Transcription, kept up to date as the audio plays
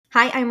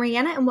Hi, I'm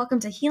Rihanna, and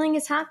welcome to Healing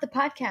is Hot, the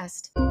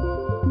podcast.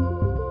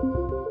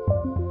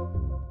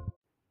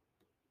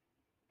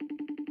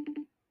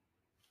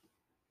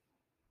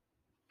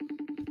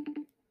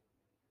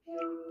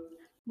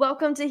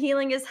 Welcome to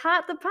Healing is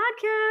Hot, the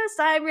podcast.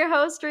 I'm your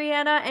host,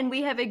 Rihanna, and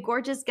we have a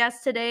gorgeous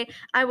guest today.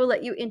 I will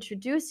let you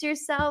introduce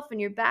yourself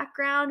and your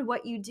background,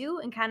 what you do,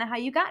 and kind of how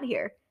you got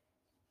here.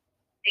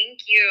 Thank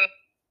you.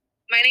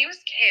 My name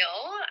is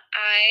Kaleigh.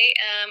 I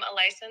am a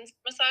licensed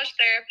massage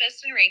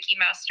therapist and Reiki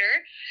master.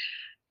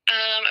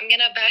 I'm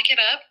going to back it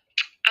up.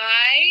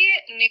 I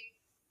knew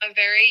at a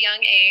very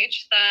young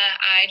age that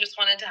I just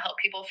wanted to help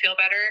people feel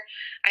better.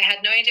 I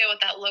had no idea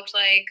what that looked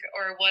like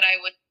or what I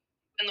would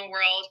in the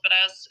world, but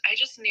I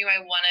just knew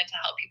I wanted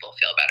to help people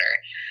feel better.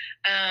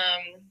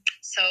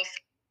 So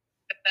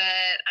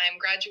that I'm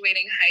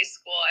graduating high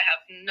school. I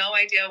have no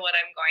idea what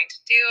I'm going to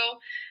do,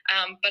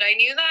 but I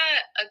knew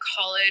that a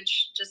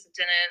college just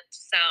didn't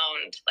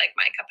sound like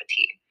my cup of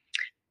tea.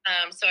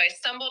 So I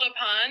stumbled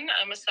upon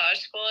a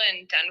massage school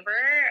in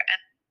Denver and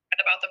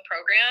read about the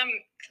program,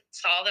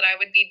 saw that I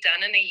would be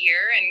done in a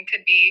year and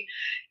could be,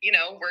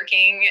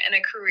 working in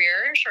a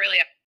career shortly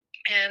after.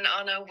 And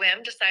on a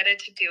whim decided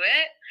to do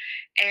it.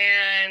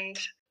 And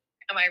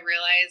I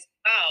realized,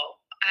 wow,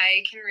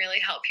 I can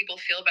really help people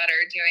feel better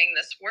doing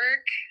this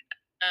work.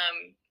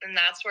 And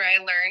that's where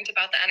I learned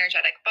about the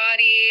energetic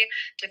body,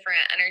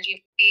 different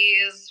energy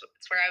bodies.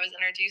 It's where I was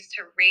introduced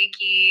to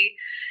Reiki.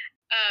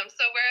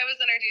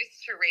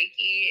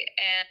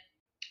 And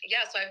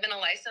yeah, so I've been a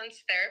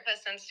licensed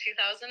therapist since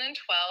 2012.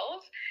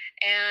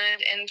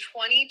 And in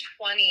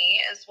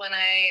 2020 is when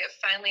I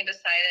finally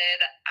decided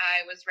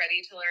I was ready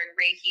to learn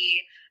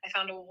Reiki. I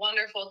found a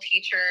wonderful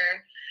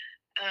teacher.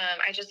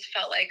 I just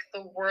felt like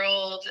the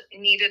world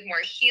needed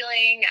more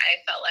healing. I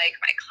felt like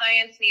my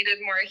clients needed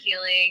more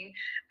healing.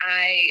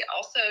 I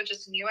also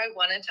just knew I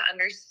wanted to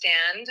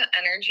understand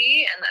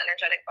energy and the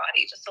energetic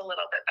body just a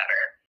little bit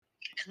better.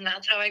 And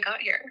that's how I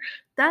got here.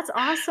 That's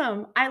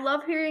awesome. I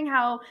love hearing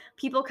how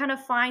people kind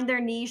of find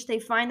their niche, they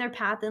find their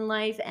path in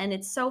life, and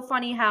it's so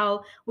funny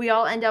how we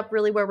all end up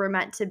really where we're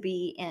meant to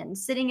be and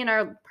sitting in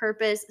our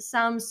purpose,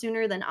 some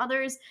sooner than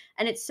others,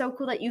 and it's so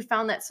cool that you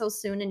found that so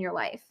soon in your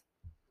life.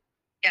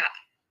 Yeah,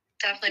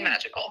 definitely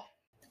magical.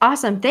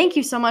 Awesome. Thank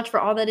you so much for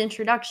all that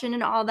introduction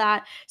and all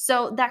that.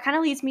 So that kind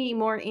of leads me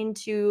more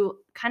into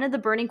kind of the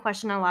burning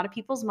question on a lot of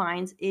people's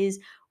minds is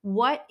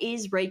what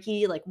is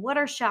Reiki? Like what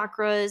are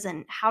chakras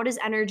and how does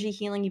energy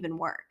healing even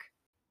work?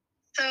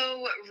 So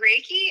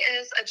Reiki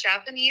is a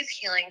Japanese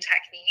healing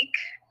technique,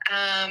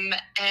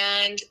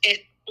 and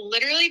it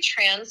literally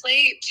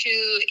translates to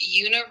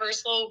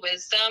universal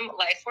wisdom,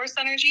 life force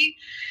energy.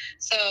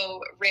 So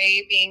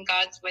Rei being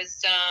God's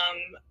wisdom,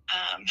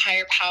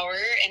 higher power,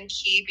 and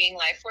Ki being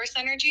life force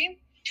energy.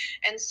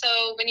 And so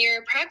when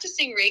you're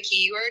practicing Reiki,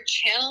 you are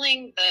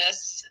channeling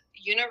this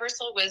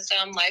universal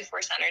wisdom, life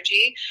force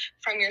energy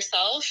from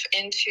yourself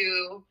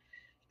into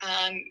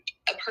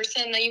a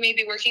person that you may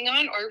be working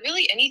on, or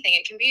really anything.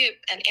 It can be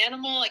an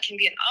animal, it can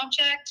be an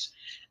object.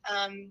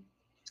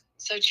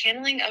 So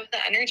channeling of the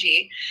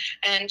energy.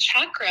 And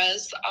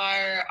chakras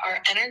are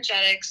our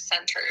energetic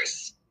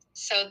centers.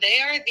 So they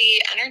are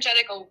the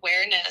energetic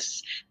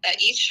awareness that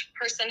each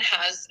person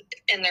has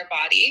in their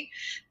body.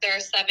 There are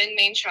 7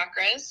 main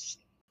chakras.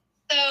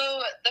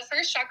 So the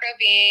first chakra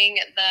being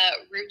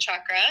the root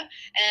chakra,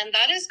 and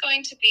that is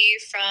going to be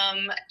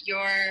from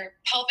your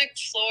pelvic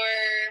floor,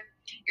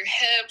 your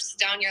hips,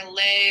 down your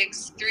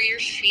legs, through your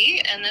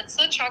feet. And that's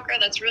the chakra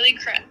that's really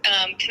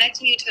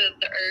connecting you to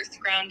the earth,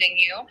 grounding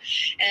you.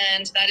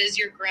 And that is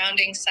your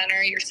grounding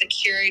center, your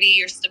security,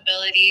 your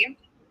stability.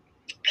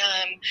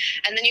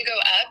 And then you go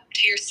up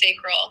to your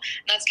sacral.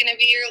 And that's going to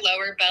be your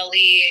lower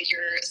belly,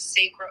 your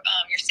sacrum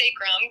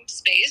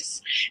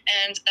space,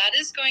 and that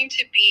is going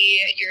to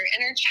be your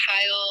inner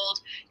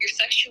child, your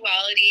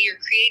sexuality, your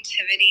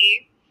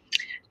creativity.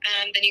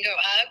 And then you go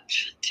up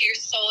to your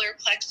solar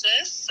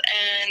plexus,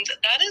 and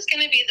that is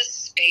going to be the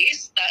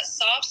space, that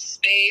soft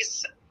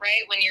space,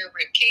 right when your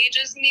rib cage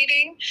is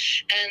meeting,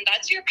 and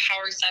that's your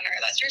power center.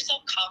 That's your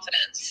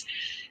self-confidence.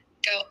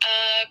 Go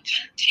up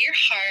to your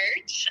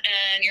heart,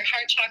 and your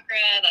heart chakra,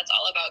 that's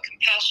all about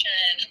compassion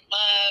and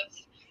love.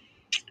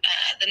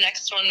 The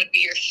next one would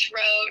be your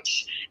throat,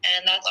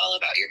 and that's all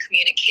about your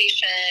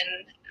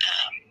communication,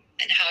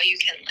 and how you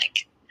can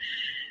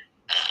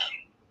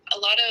a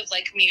lot of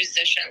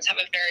musicians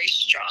have a very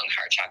strong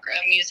heart chakra.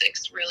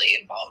 Music's really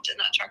involved in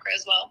that chakra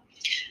as well.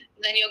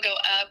 Then you'll go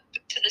up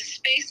to the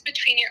space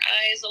between your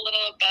eyes, a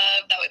little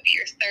above. That would be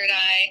your third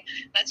eye.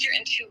 That's your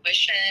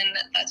intuition.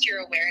 That's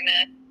your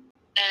awareness.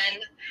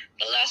 And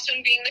the last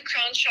one being the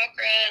crown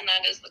chakra, and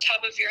that is the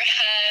top of your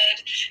head,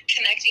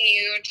 connecting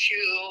you to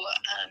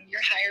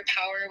your higher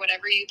power,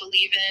 whatever you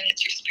believe in.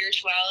 It's your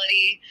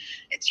spirituality.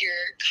 It's your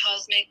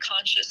cosmic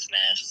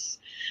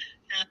consciousness.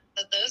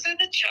 So those are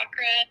the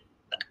chakras.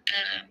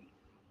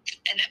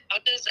 And how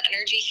does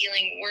energy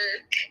healing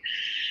work?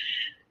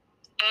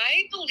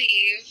 I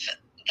believe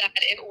that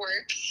it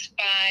works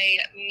by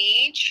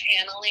me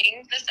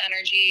channeling this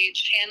energy,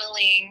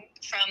 channeling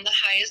from the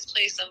highest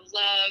place of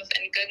love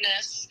and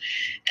goodness,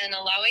 and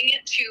allowing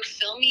it to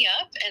fill me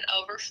up and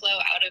overflow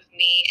out of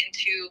me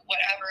into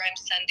whatever I'm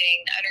sending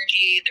the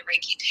energy, the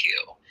Reiki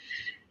to.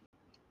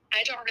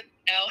 I don't really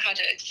know how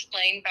to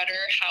explain better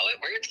how it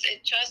works.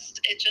 It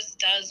just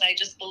does. I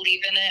just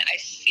believe in it. I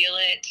feel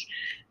it.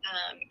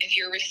 If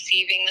you're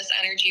receiving this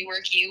energy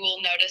work, you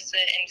will notice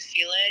it and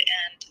feel it.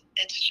 And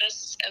it's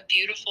just a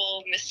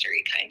beautiful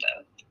mystery, kind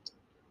of.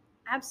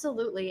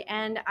 Absolutely.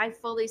 And I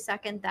fully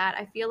second that.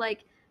 I feel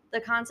like the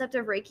concept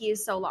of Reiki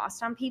is so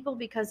lost on people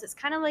because it's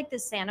kind of like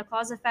this Santa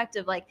Claus effect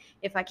of like,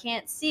 if I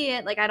can't see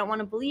it, like I don't want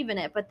to believe in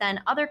it. But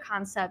then other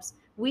concepts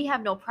we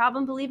have no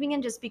problem believing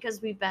in just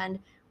because we've been,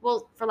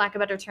 well, for lack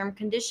of a better term,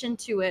 conditioned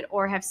to it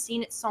or have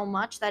seen it so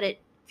much that it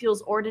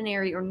feels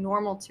ordinary or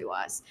normal to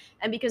us.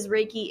 And because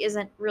Reiki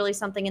isn't really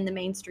something in the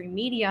mainstream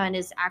media and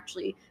is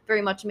actually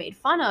very much made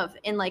fun of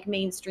in like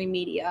mainstream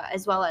media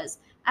as well as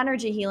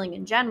energy healing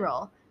in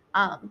general,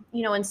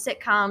 in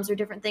sitcoms or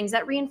different things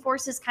that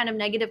reinforces kind of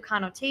negative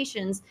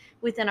connotations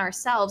within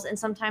ourselves. And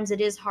sometimes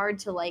it is hard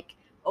to like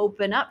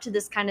open up to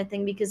this kind of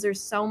thing because there's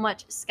so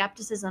much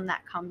skepticism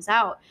that comes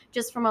out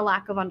just from a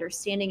lack of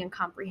understanding and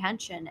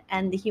comprehension.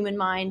 And the human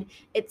mind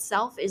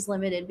itself is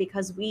limited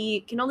because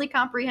we can only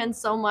comprehend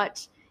so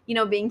much,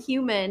 being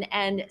human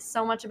and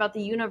so much about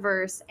the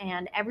universe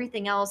and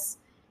everything else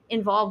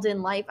involved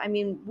in life. I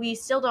mean, we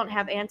still don't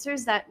have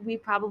answers that we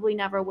probably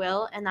never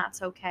will, and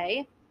that's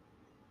okay.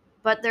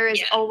 But there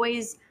is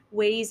always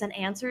ways and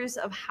answers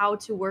of how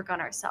to work on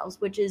ourselves,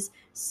 which is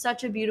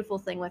such a beautiful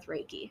thing with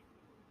Reiki.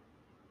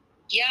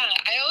 Yeah,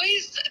 I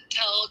always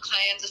tell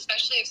clients,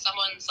 especially if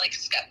someone's like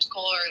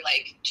skeptical or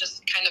like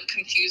just kind of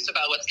confused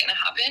about what's going to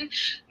happen,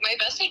 my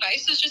best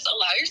advice is just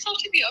allow yourself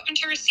to be open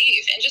to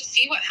receive and just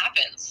see what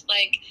happens.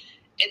 Like,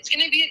 it's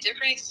going to be a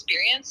different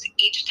experience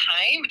each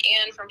time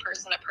and from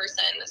person to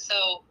person.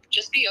 So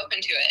just be open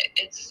to it.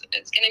 It's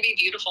going to be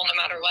beautiful no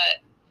matter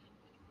what.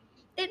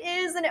 It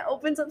is, and it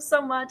opens up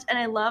so much. And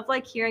I love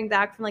like hearing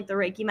back from like the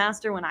Reiki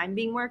master when I'm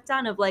being worked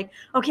on of like,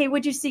 okay,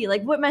 what'd you see?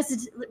 Like what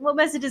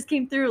messages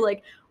came through?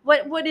 Like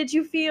what did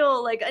you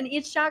feel like on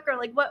each chakra?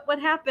 Like what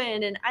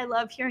happened? And I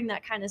love hearing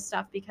that kind of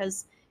stuff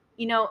because,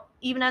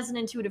 even as an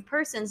intuitive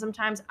person,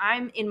 sometimes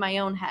I'm in my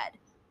own head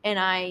and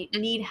I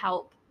need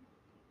help,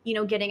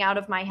 getting out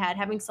of my head,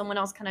 having someone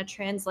else kind of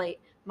translate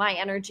my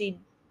energy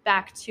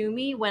back to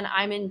me when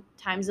I'm in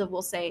times of,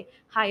 we'll say,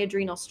 high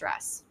adrenal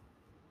stress.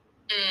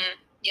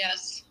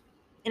 Yes.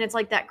 And it's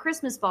like that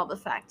Christmas bulb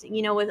effect,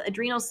 with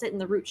adrenals sit in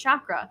the root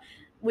chakra,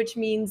 which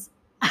means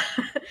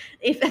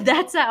if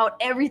that's out,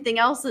 everything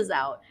else is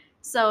out.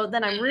 So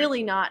then I'm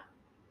really not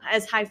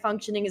as high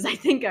functioning as I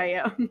think I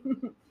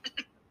am.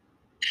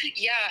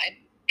 Yeah,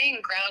 being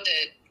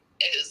grounded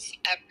is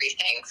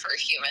everything for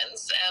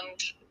humans.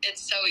 And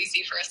it's so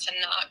easy for us to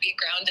not be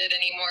grounded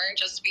anymore,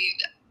 just be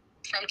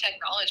from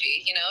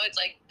technology. It's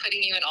like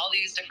putting you in all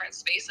these different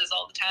spaces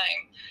all the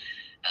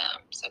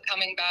time. So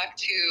coming back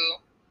to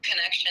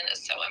connection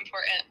is so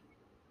important.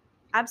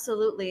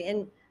 Absolutely.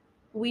 And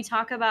we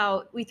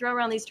throw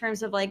around these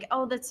terms of like,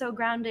 oh, that's so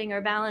grounding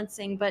or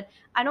balancing, but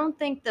I don't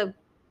think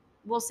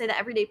we'll say the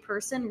everyday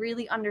person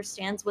really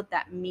understands what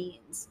that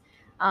means.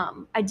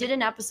 I did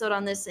an episode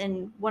on this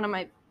in one of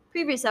my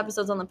previous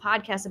episodes on the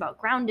podcast about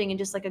grounding and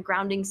just like a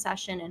grounding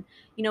session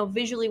and,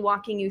 visually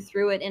walking you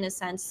through it in a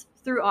sense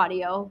through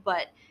audio,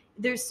 but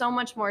there's so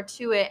much more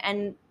to it.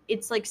 And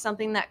it's like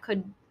something that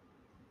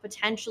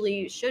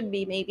should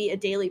be maybe a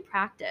daily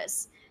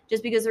practice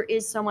just because there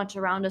is so much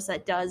around us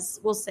that does,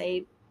 we'll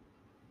say,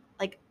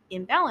 like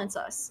imbalance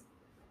us.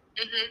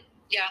 Mm-hmm.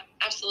 Yeah,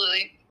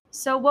 absolutely.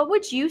 So what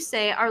would you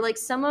say are like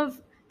some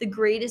of the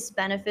greatest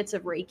benefits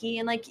of Reiki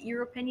in like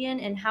your opinion,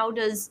 and how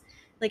does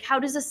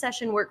a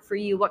session work for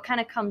you? What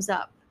kind of comes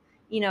up,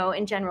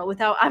 in general,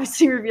 without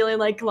obviously revealing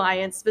like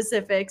client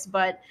specifics,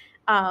 but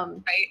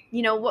right.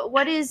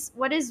 What is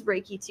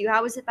Reiki to you?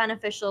 How is it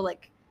beneficial?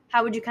 Like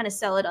how would you kind of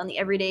sell it on the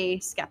everyday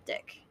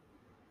skeptic?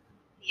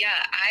 Yeah,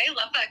 I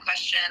love that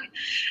question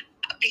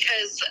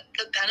because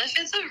the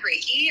benefits of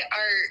Reiki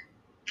are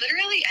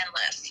literally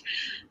endless.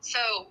 So,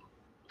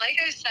 like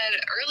I said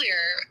earlier,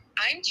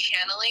 I'm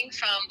channeling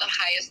from the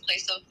highest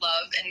place of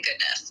love and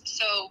goodness.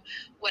 So,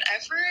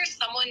 whatever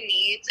someone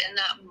needs in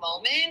that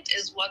moment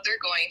is what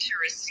they're going to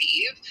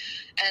receive.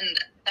 And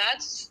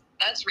that's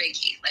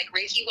Reiki. Like,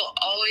 Reiki will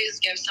always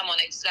give someone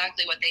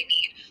exactly what they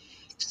need.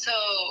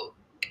 So,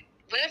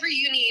 whatever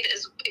you need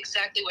is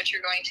exactly what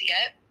you're going to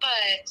get.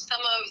 But some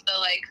of the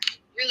like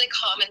really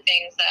common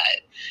things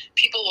that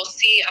people will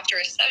see after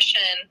a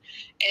session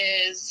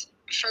is,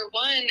 for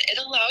one, it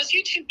allows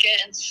you to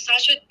get in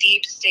such a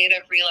deep state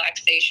of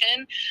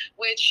relaxation,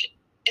 which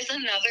is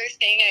another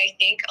thing I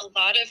think a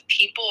lot of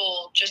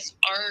people just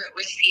aren't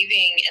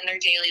receiving in their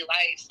daily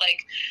life.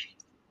 Like,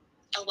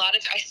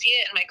 I see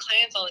it in my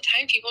clients all the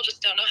time. People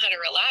just don't know how to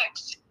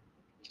relax.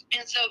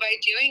 And so by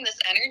doing this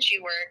energy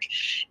work,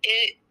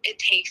 it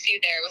takes you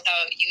there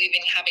without you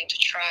even having to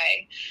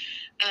try.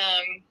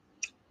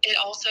 It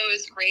also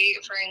is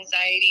great for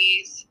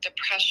anxieties,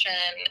 depression.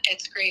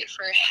 It's great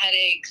for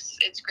headaches.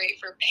 It's great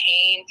for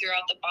pain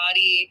throughout the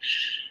body.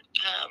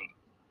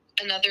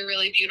 Another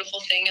really beautiful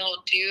thing it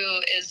will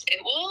do is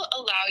it will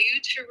allow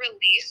you to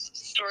release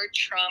stored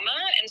trauma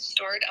and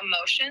stored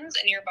emotions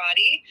in your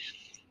body,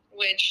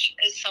 which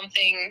is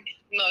something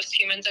most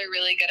humans are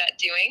really good at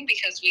doing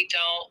because we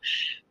don't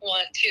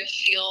want to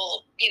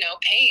feel,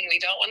 pain. We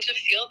don't want to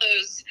feel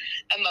those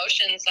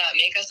emotions that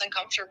make us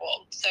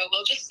uncomfortable. So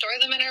we'll just store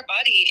them in our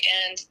body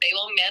and they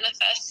will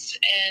manifest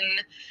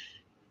in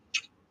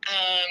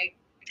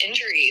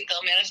injury.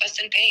 They'll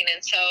manifest in pain.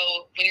 And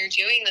so when you're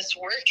doing this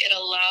work, it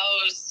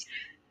allows,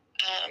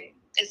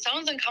 it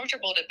sounds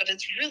uncomfortable, but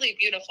it's really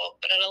beautiful.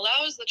 But it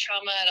allows the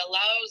trauma, it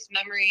allows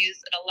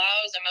memories, it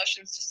allows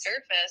emotions to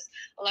surface,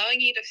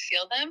 allowing you to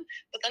feel them,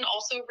 but then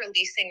also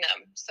releasing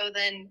them. So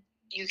then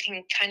you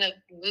can kind of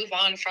move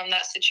on from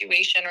that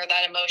situation or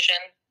that emotion.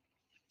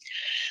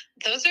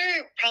 Those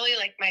are probably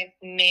like my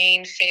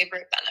main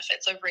favorite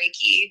benefits of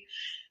Reiki.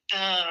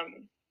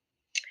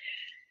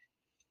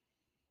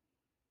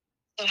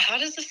 So how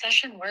does the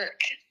session work?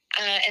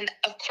 And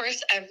of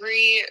course,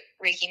 every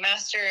Reiki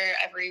master,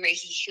 every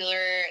Reiki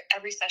healer,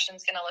 every session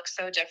is going to look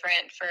so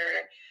different for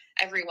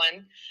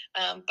everyone.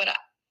 But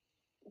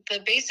the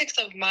basics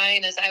of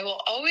mine is I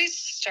will always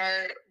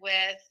start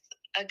with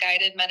a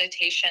guided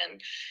meditation,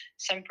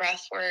 some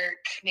breath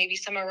work, maybe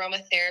some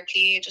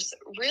aromatherapy, just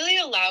really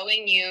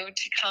allowing you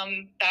to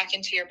come back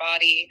into your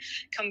body,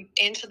 come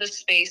into the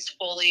space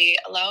fully,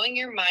 allowing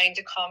your mind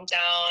to calm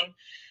down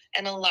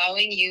and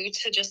allowing you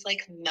to just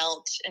like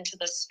melt into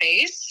the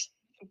space.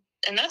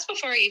 And that's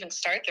before I even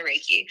start the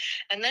Reiki.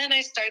 And then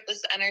I start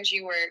this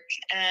energy work.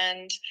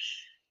 And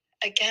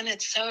again,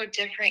 it's so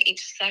different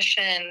each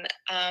session.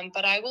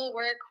 But I will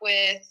work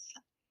with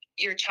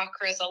your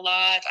chakras a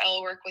lot. I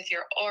will work with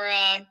your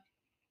aura.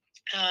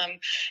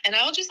 And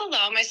I will just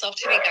allow myself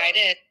to be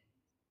guided.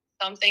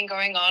 Something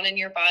going on in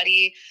your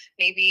body,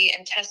 maybe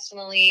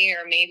intestinally,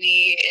 or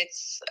maybe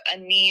it's a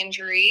knee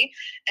injury,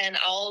 and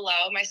I'll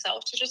allow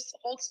myself to just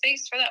hold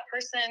space for that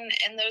person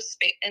in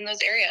those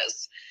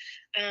areas.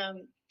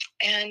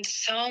 And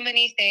so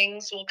many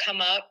things will come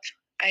up.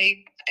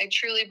 I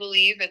truly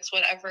believe it's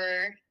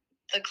whatever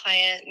the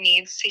client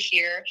needs to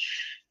hear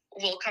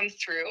will come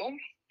through.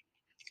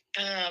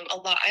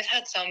 I've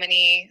had so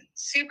many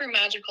super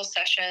magical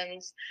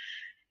sessions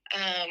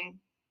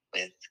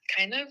with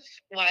kind of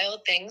wild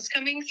things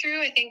coming through.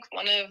 I think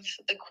one of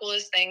the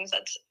coolest things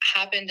that's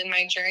happened in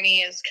my journey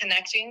is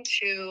connecting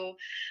to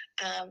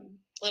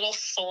little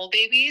soul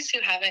babies who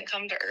haven't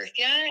come to Earth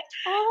yet.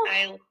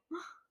 Oh.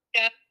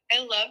 I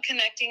love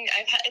connecting.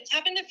 It's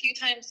happened a few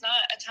times, not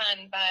a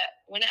ton, but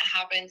when it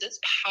happens, it's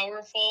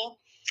powerful.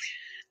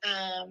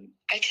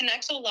 I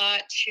connect a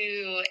lot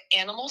to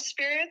animal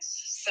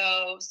spirits.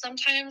 So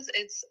sometimes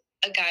it's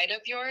a guide of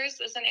yours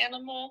as an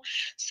animal.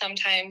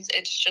 Sometimes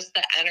it's just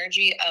the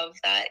energy of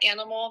that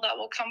animal that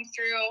will come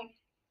through.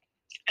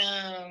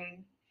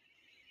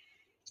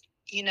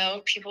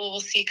 People will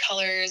see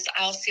colors.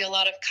 I'll see a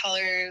lot of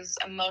colors.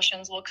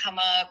 Emotions will come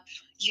up.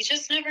 You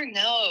just never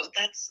know.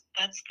 That's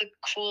the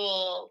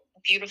cool,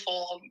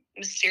 beautiful,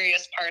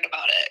 mysterious part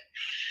about it.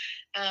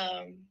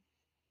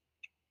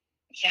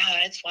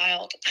 Yeah, it's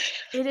wild.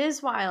 It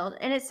is wild.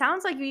 And it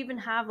sounds like you even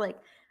have like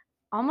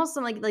almost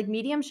some like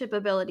mediumship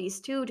abilities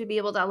too, to be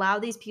able to allow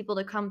these people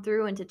to come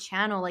through and to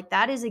channel. Like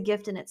that is a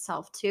gift in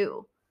itself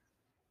too.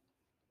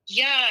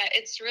 Yeah,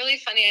 it's really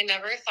funny. I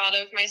never thought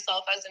of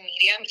myself as a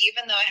medium,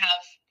 even though I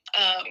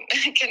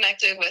have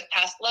connected with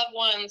past loved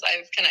ones.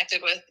 I've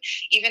connected with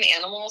even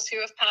animals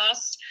who have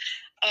passed.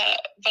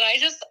 But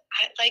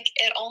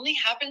it only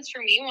happens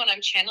for me when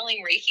I'm channeling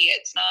Reiki.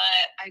 It's not,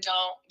 I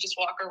don't just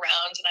walk around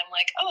and I'm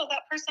like, oh,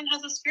 that person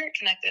has a spirit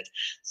connected.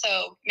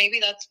 So maybe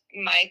that's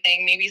my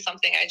thing. Maybe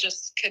something I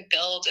just could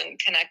build and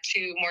connect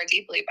to more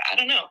deeply, but I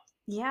don't know.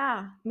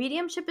 Yeah,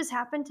 mediumship has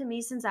happened to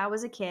me since I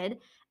was a kid.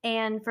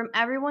 And from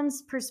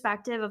everyone's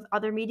perspective of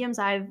other mediums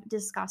I've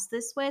discussed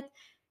this with,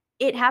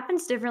 it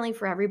happens differently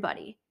for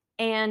everybody.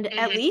 And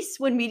at least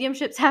when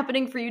mediumship's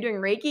happening for you during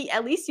Reiki,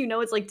 at least you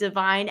know it's like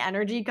divine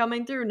energy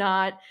coming through,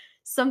 not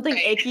something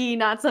Right. icky,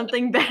 not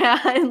something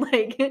bad.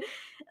 Like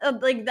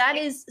that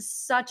is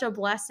such a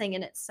blessing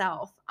in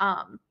itself.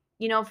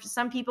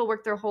 Some people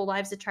work their whole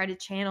lives to try to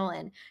channel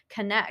and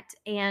connect.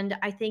 And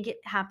I think it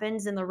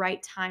happens in the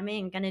right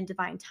timing and in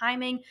divine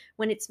timing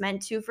when it's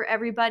meant to for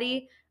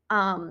everybody.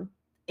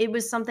 It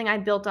was something I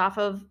built off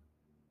of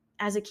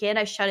as a kid.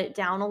 I shut it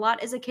down a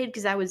lot as a kid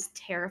because I was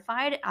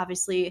terrified.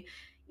 Obviously,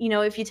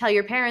 if you tell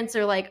your parents,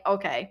 they're like,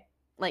 okay,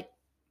 like,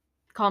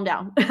 calm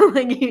down.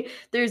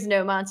 There's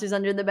no monsters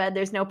under the bed.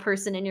 There's no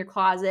person in your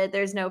closet.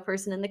 There's no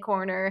person in the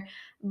corner.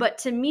 But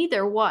to me,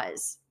 there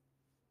was.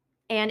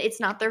 And it's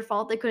not their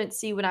fault they couldn't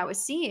see what I was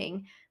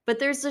seeing. But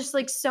there's just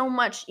like so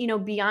much,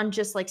 beyond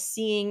just like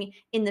seeing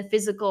in the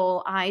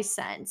physical eye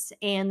sense.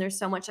 And there's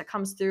so much that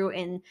comes through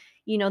in,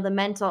 the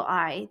mental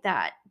eye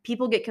that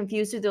people get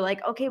confused with. They're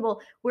like, okay, well,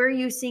 where are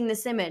you seeing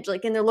this image?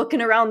 And they're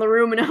looking around the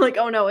room and I'm like,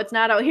 oh no, it's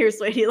not out here,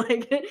 sweetie.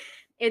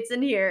 It's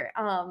in here.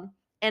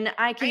 And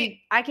Right.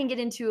 I can get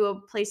into a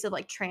place of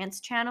like trance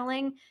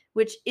channeling,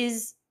 which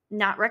is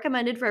not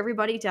recommended for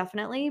everybody,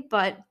 definitely,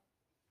 but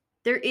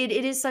it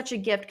is such a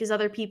gift because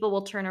other people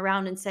will turn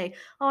around and say,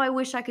 "Oh, I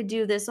wish I could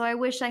do this. Oh, I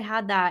wish I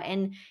had that."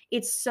 And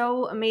it's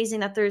so amazing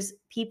that there's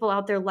people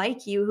out there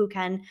like you who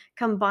can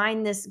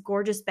combine this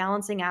gorgeous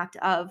balancing act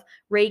of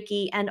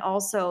Reiki and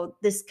also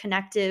this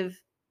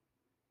connective,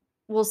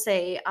 we'll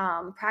say,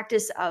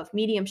 practice of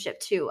mediumship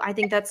too. I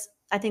think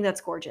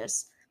that's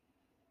gorgeous.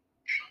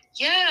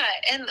 Yeah,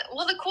 and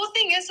well, the cool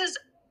thing is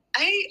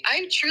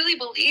I truly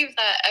believe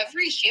that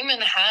every human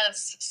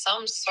has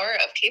some sort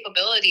of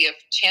capability of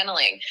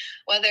channeling,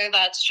 whether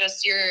that's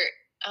just your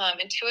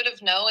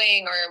intuitive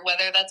knowing, or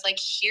whether that's like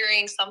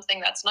hearing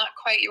something that's not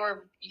quite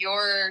your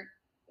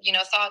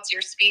thoughts,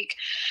 your speak,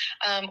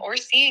 or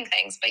seeing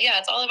things. But yeah,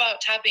 it's all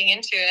about tapping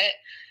into it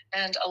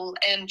and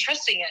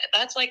trusting it.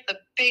 That's like the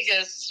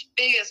biggest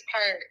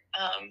part,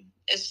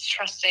 is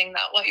trusting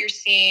that what you're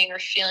seeing or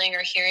feeling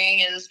or hearing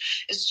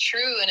is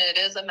true, and it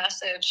is a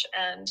message,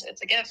 and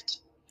it's a gift.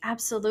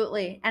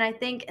 Absolutely. And I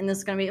think, and this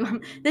is going to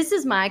be, this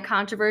is my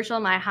controversial,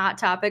 my hot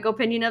topic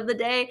opinion of the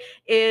day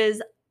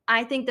is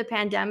I think the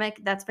pandemic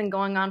that's been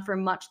going on for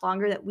much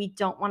longer that we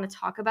don't want to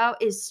talk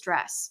about is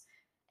stress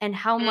and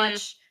how Mm,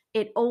 much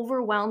it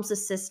overwhelms the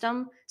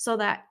system so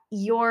that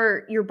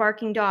your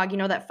barking dog,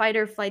 that fight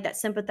or flight, that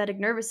sympathetic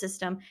nervous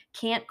system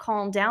can't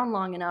calm down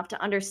long enough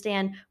to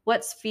understand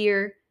what's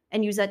fear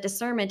and use that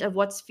discernment of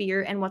what's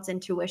fear and what's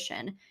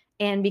intuition.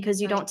 And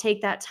because you mm. don't take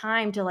that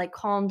time to like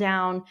calm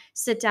down,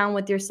 sit down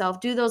with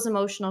yourself, do those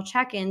emotional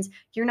check-ins,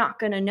 you're not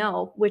going to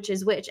know which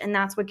is which. And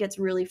that's what gets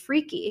really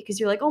freaky because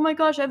you're like, "Oh my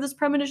gosh, I have this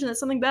premonition that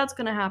something bad's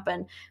going to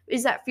happen."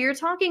 Is that fear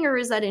talking or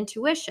is that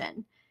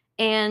intuition?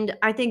 And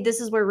I think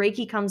this is where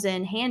Reiki comes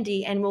in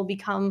handy and will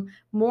become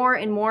more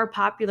and more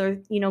popular,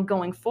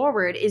 going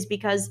forward, is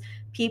because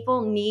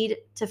people need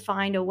to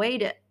find a way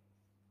to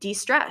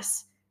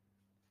de-stress.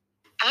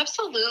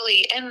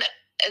 Absolutely. And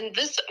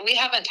this, we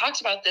haven't talked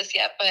about this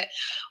yet, but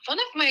one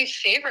of my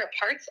favorite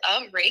parts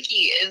of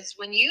Reiki is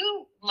when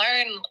you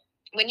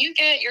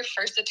get your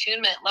first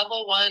attunement,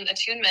 level 1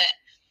 attunement,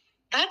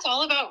 that's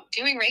all about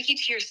doing Reiki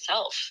to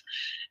yourself.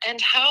 And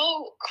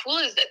how cool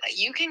is it that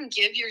you can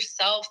give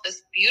yourself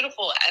this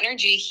beautiful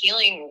energy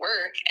healing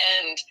work,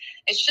 and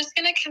it's just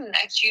going to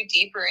connect you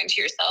deeper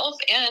into yourself,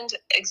 and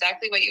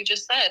exactly what you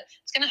just said,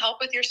 it's going to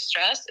help with your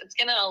stress, it's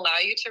going to allow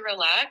you to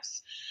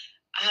relax.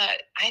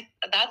 I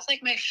That's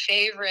like my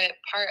favorite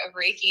part of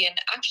Reiki, and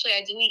actually,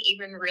 I didn't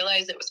even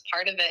realize it was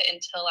part of it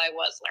until I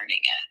was learning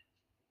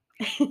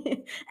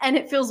it. And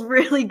it feels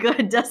really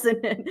good,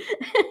 doesn't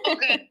Oh,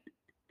 good. it?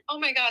 Oh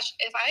my gosh,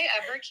 if I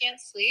ever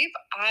can't sleep,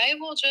 I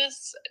will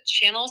just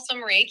channel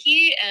some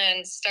Reiki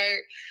and start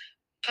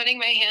putting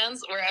my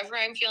hands wherever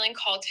I'm feeling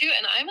called to,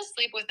 and I'm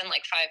asleep within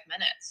like 5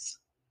 minutes.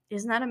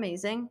 Isn't that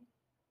amazing?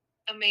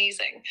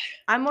 Amazing.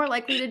 I'm more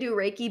likely to do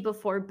Reiki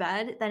before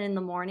bed than in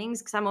the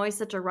mornings because I'm always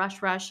such a rush,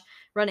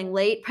 running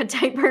late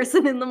type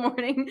person in the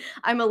morning.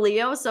 I'm a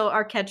Leo, so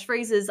our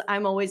catchphrase is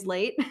 "I'm always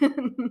late."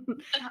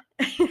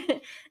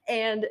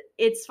 And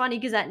it's funny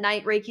because at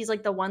night, Reiki's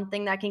like the one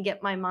thing that can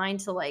get my mind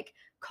to like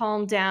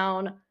calm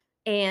down.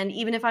 And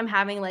even if I'm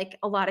having like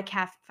a lot of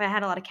if I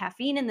had a lot of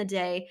caffeine in the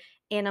day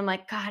and I'm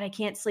like, "God, I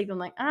can't sleep," I'm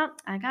like, "Oh,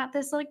 I got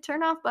this like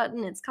turn off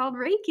button. It's called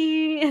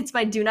Reiki. It's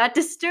my do not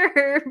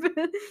disturb."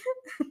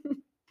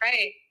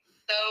 Right.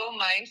 So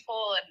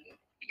mindful, and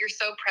you're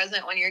so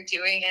present when you're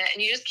doing it,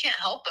 and you just can't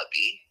help but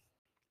be.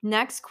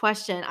 Next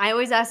question. I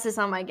always ask this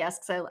on my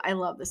guests 'cause I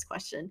love this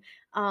question.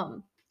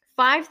 Um,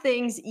 5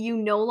 things you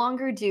no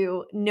longer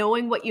do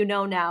knowing what you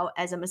know now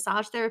as a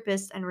massage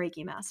therapist and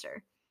Reiki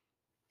master.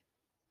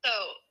 So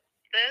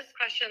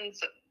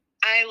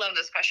I love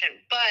this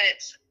question,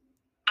 but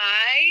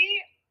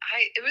I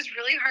it was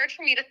really hard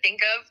for me to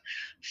think of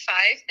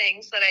 5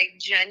 things that I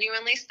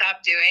genuinely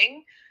stopped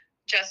doing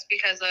just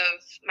because of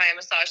my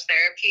massage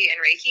therapy and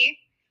Reiki.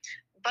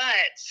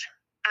 But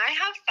I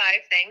have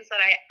 5 things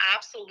that I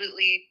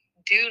absolutely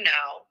do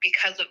now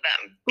because of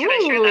them. Can I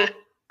share that?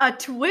 Ooh, a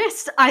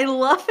twist. I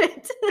love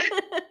it.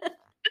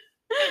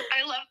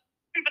 I love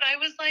it, but I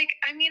was like,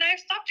 I mean, I've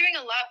stopped doing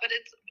a lot, but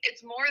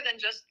it's more than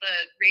just the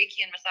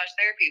Reiki and massage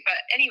therapy.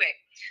 But anyway,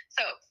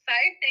 so 5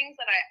 things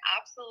that I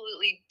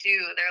absolutely do.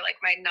 They're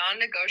like my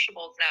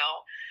non-negotiables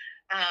now.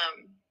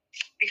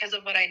 Because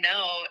of what I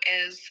know,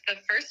 is the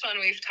first one,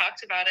 we've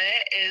talked about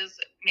it, is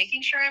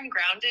making sure I'm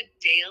grounded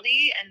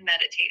daily and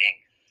meditating.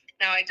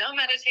 Now, I don't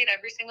meditate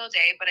every single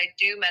day, but I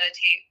do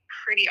meditate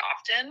pretty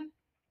often.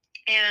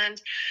 And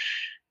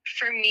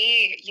for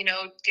me,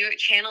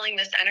 channeling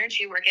this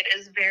energy work,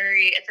 it's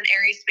an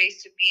airy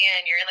space to be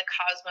in. You're in the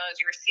cosmos,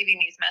 you're receiving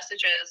these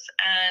messages.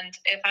 And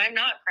if I'm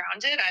not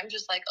grounded, I'm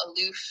just like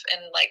aloof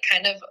and like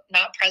kind of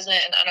not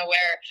present and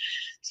unaware.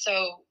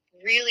 So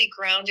really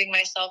grounding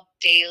myself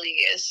daily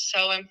is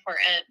so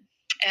important.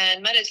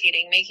 And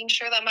meditating, making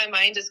sure that my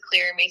mind is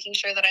clear, making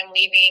sure that I'm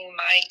leaving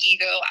my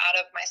ego out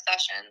of my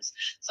sessions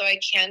so I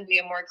can be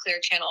a more clear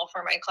channel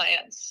for my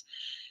clients.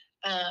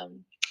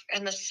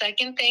 And the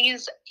second thing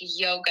is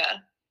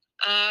yoga.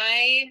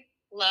 I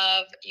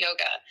love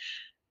yoga.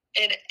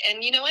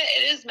 And you know what?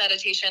 It is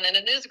meditation and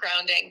it is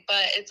grounding,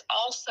 but it's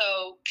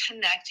also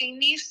connecting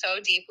me so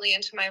deeply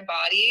into my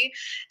body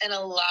and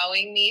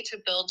allowing me to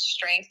build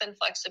strength and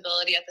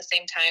flexibility at the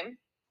same time.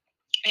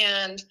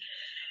 And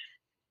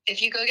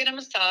if you go get a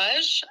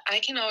massage, I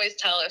can always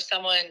tell if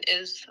someone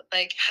is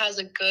like has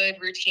a good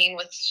routine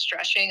with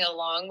stretching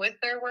along with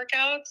their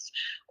workouts,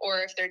 or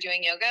if they're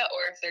doing yoga,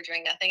 or if they're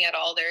doing nothing at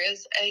all. There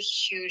is a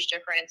huge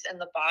difference in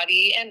the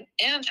body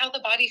and how the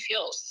body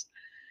feels.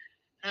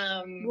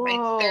 My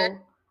third. Whoa.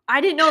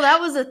 I didn't know that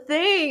was a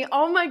thing.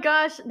 Oh my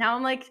gosh. Now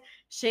I'm like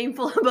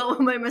shameful about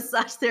my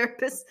massage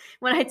therapist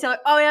when I tell her,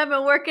 "Oh, yeah, I've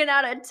been working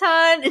out a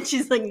ton." And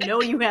she's like,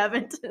 "No, you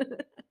haven't."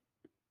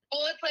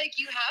 Well, it's like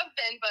you have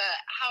been, but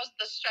how's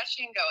the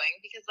stretching going?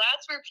 Because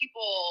that's where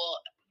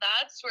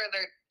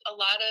there a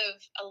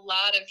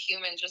lot of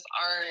humans just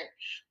aren't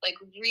like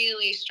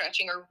really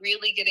stretching or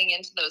really getting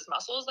into those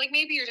muscles. Like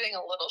maybe you're doing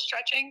a little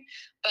stretching,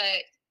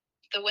 but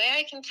the way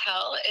I can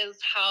tell is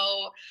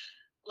how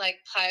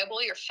like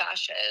pliable your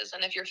fascia is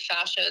and if your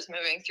fascia is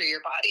moving through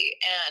your body,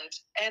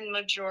 and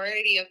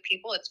majority of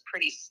people it's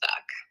pretty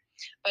stuck.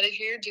 But if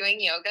you're doing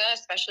yoga,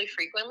 especially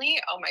frequently,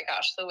 oh my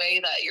gosh, the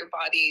way that your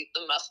body,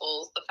 the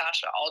muscles, the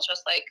fascia all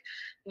just like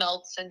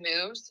melts and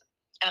moves,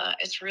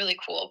 it's really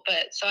cool.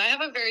 But so I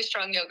have a very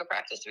strong yoga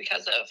practice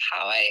because of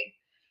how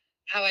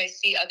I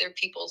see other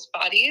people's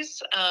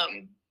bodies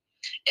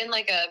in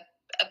like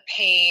a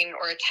pain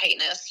or a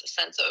tightness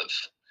sense of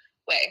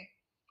way.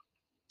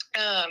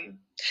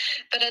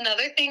 But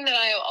another thing that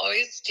I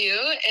always do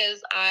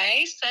is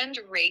I send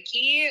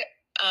Reiki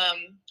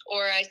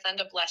or I send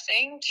a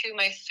blessing to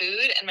my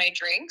food and my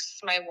drinks,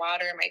 my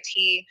water, my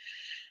tea,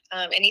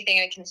 anything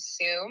I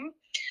consume,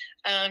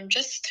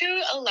 just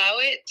to allow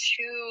it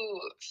to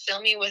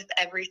fill me with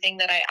everything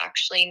that I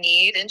actually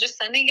need and just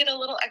sending it a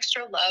little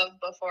extra love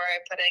before I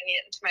putting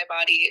it into my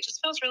body. It just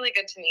feels really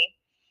good to me.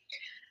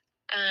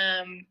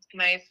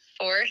 My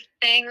fourth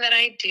thing that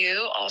I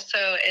do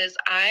also is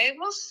I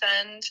will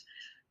send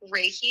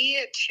Reiki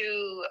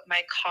to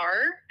my car,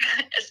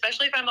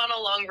 especially if I'm on a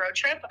long road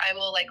trip. I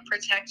will like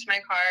protect my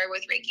car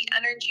with Reiki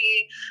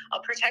energy.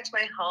 I'll protect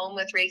my home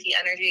with Reiki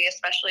energy,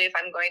 especially if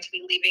I'm going to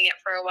be leaving it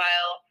for a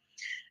while.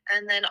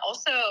 And then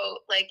also,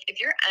 like, if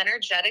you're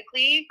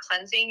energetically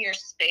cleansing your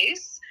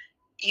space,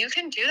 you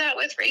can do that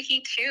with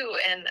Reiki too.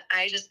 And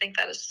I just think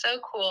that is so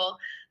cool.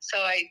 So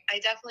I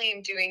definitely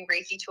am doing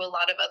Reiki to a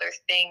lot of other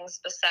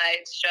things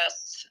besides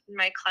just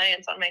my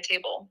clients on my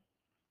table.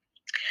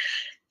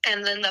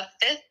 And then the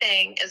fifth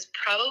thing is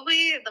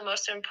probably the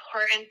most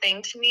important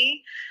thing to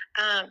me,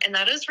 and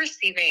that is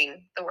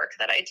receiving the work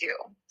that I do.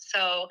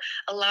 So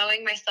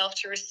allowing myself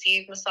to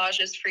receive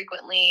massages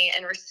frequently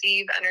and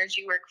receive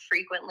energy work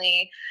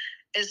frequently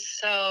is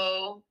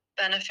so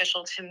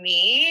beneficial to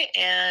me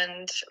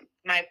and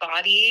my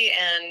body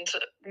and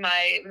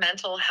my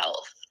mental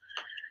health.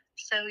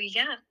 So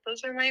yeah,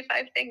 those are my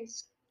 5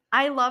 things.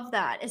 I love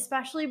that,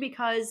 especially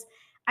because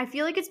I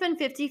feel like it's been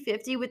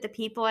 50-50 with the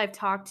people I've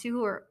talked to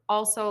who are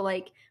also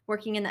like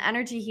working in the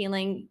energy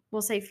healing,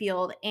 we'll say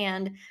field,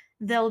 and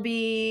they'll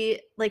be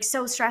like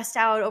so stressed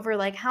out over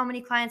like how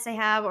many clients they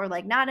have or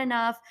like not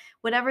enough,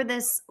 whatever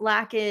this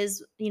lack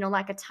is,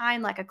 lack of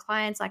time, lack of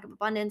clients, lack of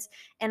abundance.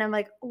 And I'm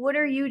like, what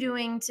are you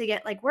doing to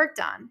get like work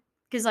done?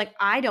 Because like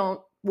I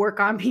don't work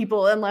on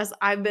people unless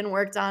I've been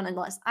worked on,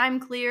 unless I'm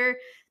clear.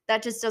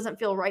 That just doesn't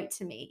feel right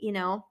to me.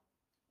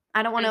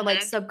 I don't want to like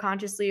Mm-hmm.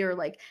 subconsciously or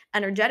like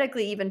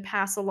energetically even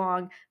pass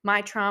along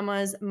my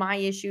traumas, my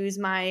issues,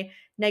 my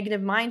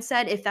negative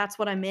mindset if that's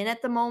what I'm in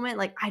at the moment.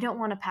 Like I don't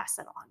want to pass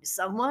that along to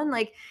someone.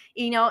 Like,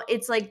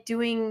 it's like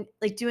doing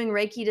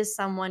Reiki to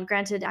someone.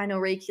 Granted, I know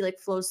Reiki like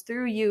flows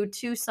through you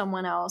to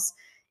someone else.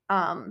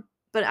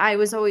 But I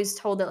was always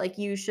told that like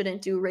you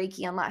shouldn't do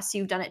Reiki unless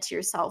you've done it to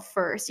yourself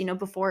first,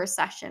 before a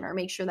session, or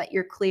make sure that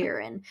you're clear.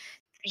 And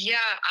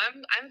Yeah,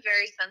 I'm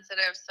very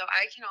sensitive, so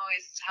I can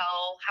always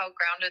tell how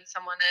grounded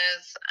someone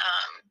is.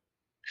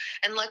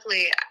 And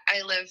luckily,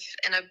 I live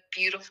in a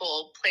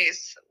beautiful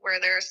place where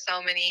there are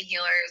so many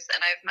healers, and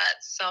I've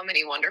met so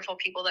many wonderful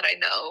people that I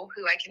know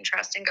who I can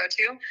trust and go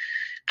to.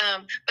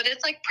 But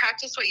it's like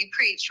practice what you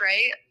preach,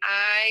 right?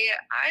 I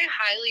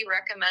highly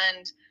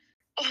recommend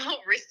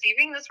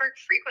receiving this work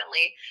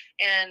frequently,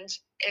 and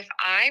if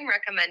I'm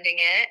recommending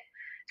it,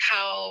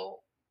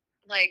 how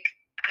like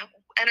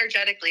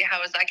energetically,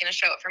 how is that going to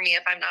show up for me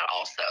if I'm not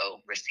also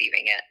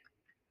receiving it?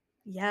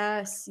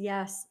 yes,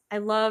 yes. I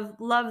love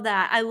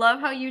that. I love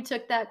how you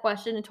took that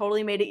question and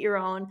totally made it your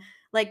own.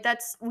 Like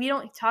we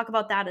don't talk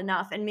about that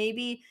enough. And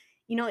maybe,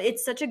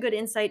 it's such a good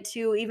insight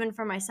too, even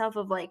for myself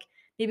of like,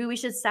 maybe we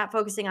should stop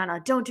focusing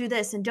on don't do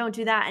this and don't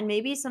do that. And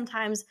maybe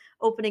sometimes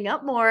opening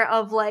up more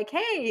of like,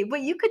 hey,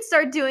 but you could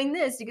start doing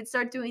this, you could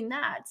start doing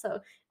that. So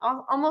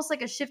almost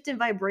like a shift in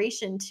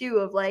vibration too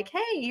of like,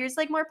 hey, here's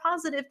like more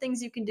positive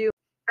things you can do.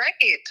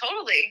 Right,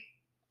 totally.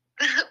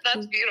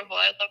 That's beautiful.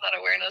 I love that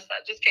awareness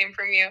that just came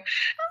from you.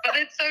 But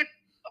it's so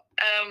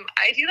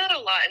I do that a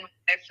lot in my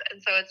life,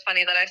 and so it's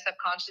funny that I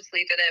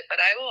subconsciously did it.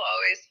 But I will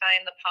always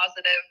find the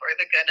positive or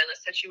the good in a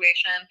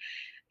situation,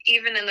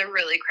 even in the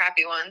really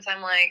crappy ones,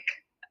 I'm like,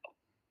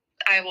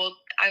 I will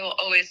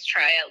always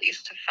try at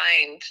least to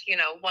find,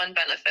 one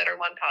benefit or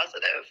one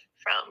positive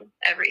from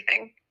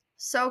everything.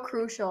 So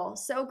crucial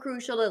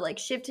to like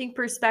shifting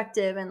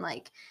perspective and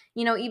like,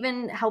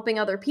 even helping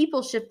other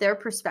people shift their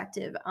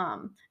perspective.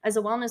 As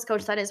a wellness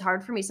coach, that is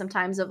hard for me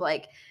sometimes of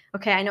like,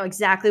 okay, I know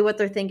exactly what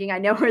they're thinking. I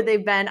know where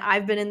they've been.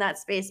 I've been in that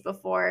space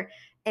before.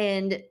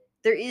 And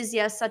there is,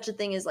 yes, such a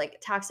thing as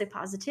like toxic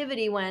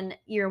positivity when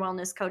you're a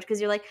wellness coach,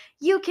 because you're like,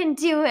 you can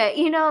do it,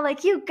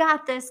 like you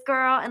got this,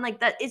 girl. And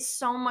like that, it's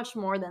so much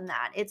more than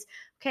that. It's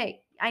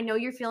okay, I know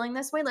you're feeling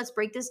this way. Let's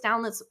break this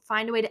down. Let's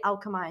find a way to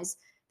alchemize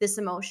this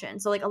emotion.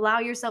 So like allow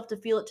yourself to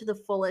feel it to the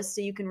fullest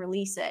so you can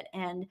release it.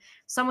 And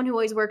someone who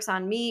always works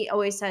on me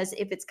always says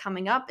if it's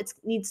coming up, it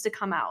needs to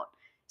come out.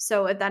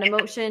 So if that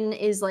emotion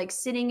is like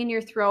sitting in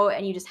your throat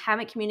and you just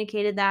haven't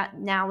communicated that,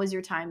 now is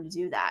your time to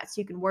do that. So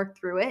you can work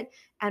through it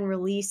and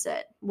release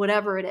it,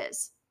 whatever it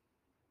is.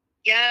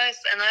 Yes,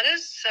 and that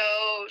is so,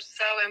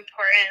 so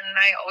important. And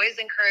I always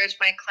encourage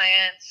my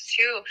clients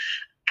too.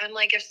 I'm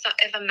like, if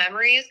a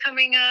memory is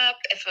coming up,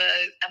 if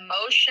a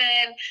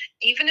emotion,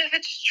 even if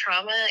it's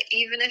trauma,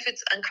 even if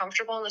it's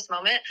uncomfortable in this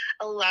moment,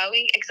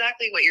 allowing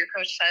exactly what your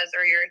coach says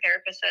or your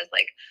therapist says,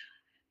 like,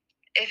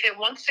 if it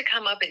wants to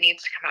come up, it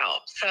needs to come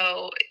out.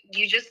 So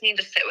you just need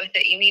to sit with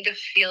it. You need to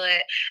feel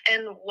it.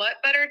 And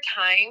what better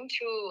time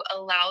to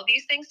allow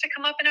these things to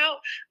come up and out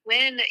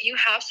when you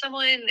have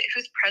someone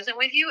who's present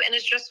with you and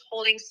is just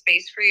holding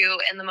space for you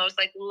in the most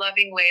like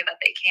loving way that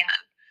they can.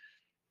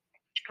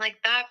 Like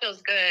that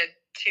feels good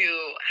to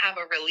have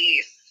a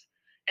release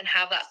and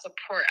have that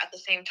support at the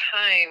same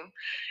time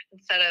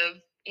instead of,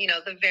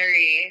 the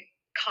very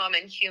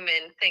common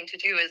human thing to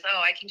do is, oh,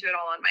 I can do it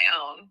all on my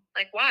own.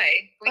 Like, why?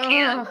 We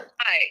can. Why?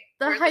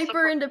 The Where's the hyper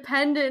support?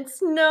 independence.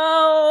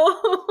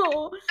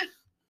 No.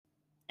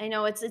 I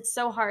know it's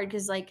so hard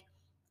because like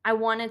I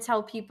want to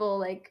tell people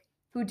like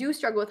who do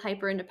struggle with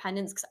hyper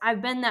independence, because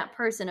I've been that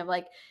person of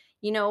like,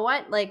 you know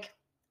what, like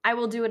I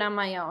will do it on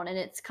my own, and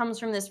it comes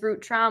from this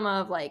root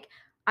trauma of like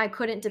I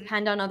couldn't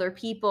depend on other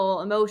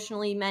people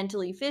emotionally,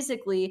 mentally,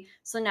 physically,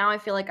 so now I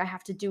feel like I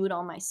have to do it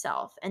all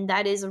myself, and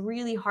that is a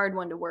really hard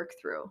one to work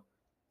through.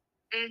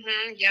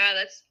 Yeah,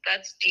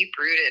 that's deep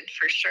rooted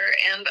for sure,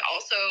 and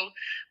also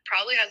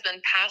probably has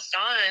been passed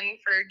on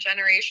for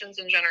generations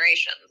and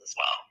generations as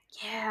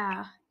well.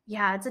 Yeah.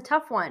 Yeah, it's a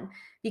tough one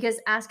because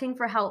asking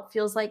for help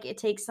feels like it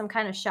takes some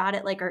kind of shot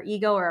at like our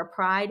ego or our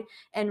pride.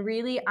 And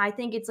really, I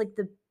think it's like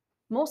the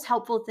most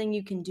helpful thing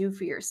you can do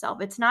for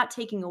yourself. It's not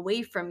taking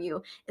away from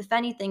you. If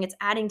anything, it's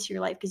adding to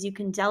your life because you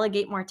can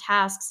delegate more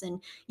tasks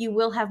and you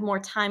will have more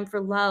time for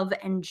love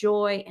and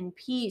joy and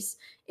peace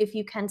if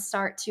you can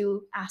start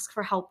to ask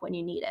for help when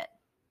you need it.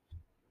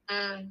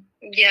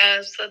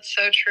 Yes, that's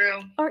so true.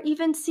 Or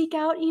even seek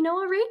out, a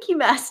Reiki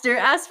master.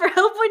 Ask for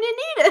help when you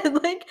need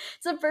it. Like,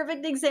 it's a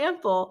perfect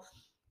example.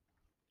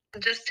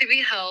 Just to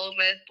be held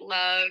with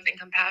love and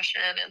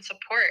compassion and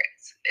support.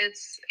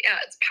 It's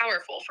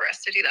powerful for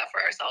us to do that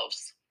for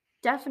ourselves.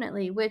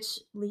 Definitely, which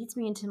leads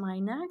me into my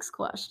next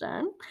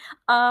question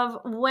of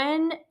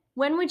when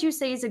would you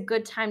say is a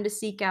good time to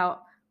seek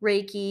out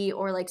Reiki,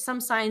 or like some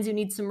signs you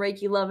need some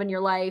Reiki love in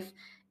your life,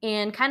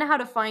 and kind of how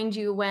to find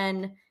you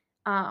when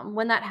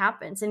that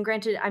happens. And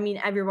granted, I mean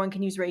everyone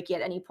can use Reiki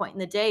at any point in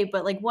the day,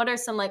 but like what are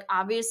some like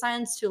obvious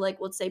signs to like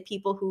let's say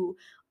people who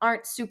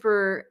aren't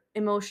super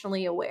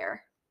emotionally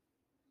aware?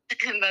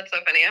 And that's so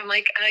funny. I'm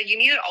like, you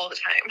need it all the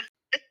time.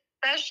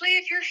 Especially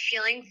if you're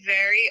feeling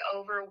very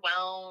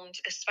overwhelmed,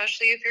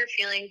 especially if you're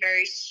feeling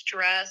very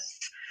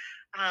stressed,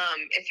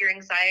 if your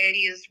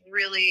anxiety is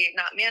really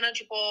not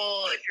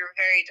manageable, if you're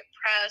very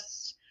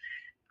depressed,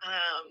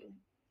 um,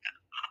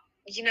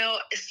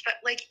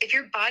 like if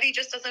your body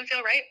just doesn't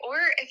feel right, or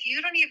if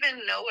you don't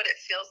even know what it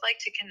feels like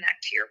to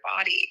connect to your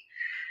body.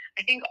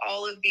 I think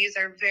all of these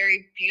are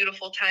very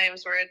beautiful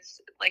times where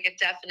it's like a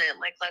definite,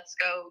 like, let's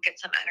go get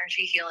some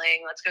energy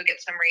healing. Let's go get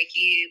some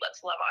Reiki.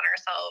 Let's love on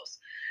ourselves.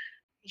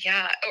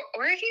 Yeah.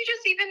 Or if you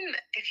just even,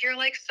 if you're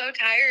like so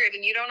tired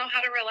and you don't know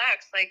how to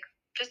relax, like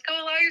just go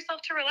allow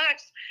yourself to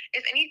relax.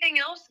 If anything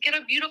else, get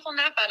a beautiful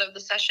nap out of the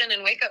session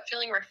and wake up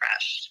feeling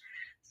refreshed.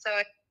 So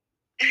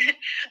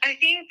I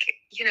think,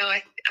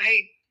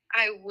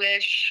 I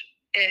wish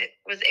it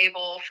was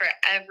able for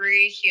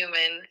every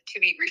human to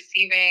be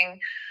receiving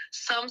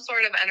some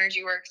sort of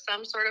energy work,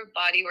 some sort of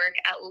body work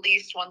at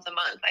least once a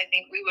month. I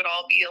think we would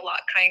all be a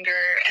lot kinder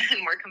and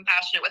more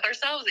compassionate with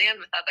ourselves and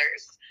with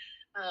others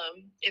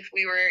if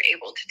we were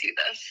able to do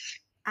this.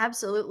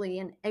 Absolutely.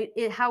 And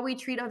how we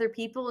treat other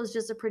people is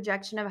just a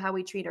projection of how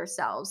we treat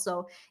ourselves.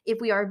 So if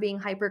we are being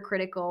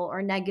hypercritical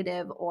or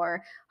negative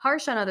or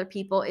harsh on other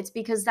people, it's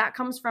because that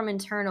comes from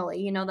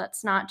internally.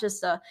 That's not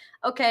just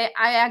okay,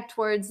 I act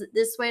towards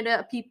this way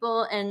to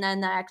people and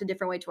then I act a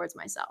different way towards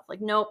myself.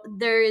 Like, nope,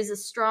 there is a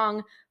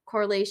strong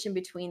correlation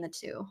between the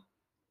two.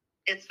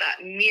 It's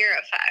that mirror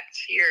effect.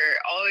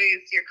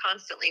 You're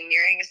constantly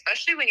mirroring,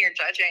 especially when you're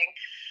judging.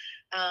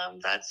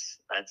 That's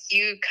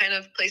you kind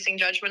of placing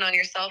judgment on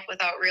yourself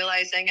without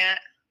realizing it.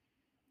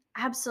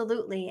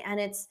 Absolutely. And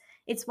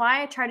it's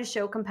why I try to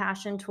show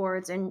compassion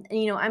towards, and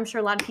you know, I'm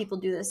sure a lot of people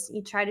do this.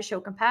 You try to show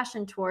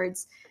compassion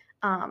towards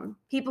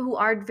people who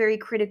are very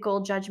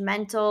critical,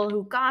 judgmental,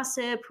 who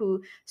gossip,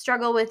 who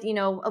struggle with, you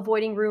know,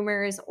 avoiding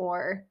rumors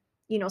or,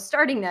 you know,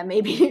 starting them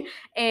maybe.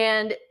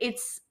 And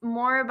it's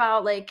more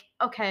about like,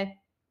 okay,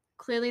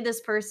 clearly this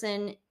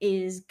person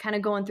is kind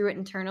of going through it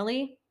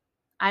internally.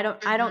 I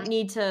Hmm. don't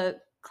need to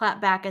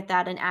clap back at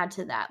that and add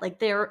to that. Like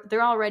they're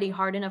already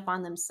hard enough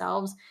on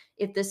themselves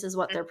if this is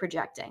what they're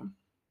projecting.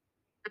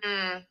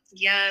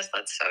 Yes,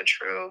 that's so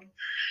true.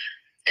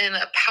 And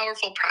a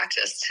powerful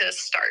practice to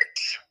start.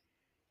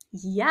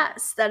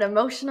 Yes, that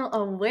emotional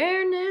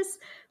awareness.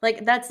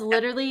 Like that's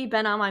literally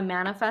been on my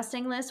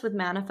manifesting list with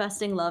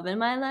manifesting love in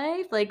my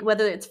life. Like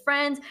whether it's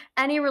friends,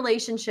 any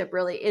relationship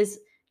really is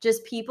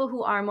just people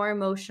who are more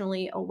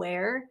emotionally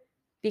aware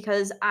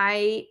because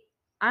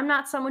I'm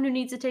not someone who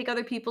needs to take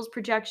other people's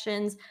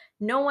projections.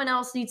 No one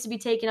else needs to be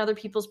taking other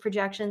people's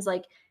projections.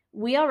 Like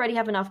we already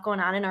have enough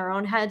going on in our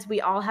own heads. We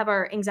all have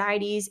our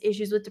anxieties,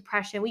 issues with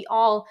depression. We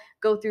all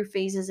go through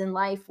phases in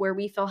life where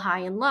we feel high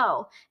and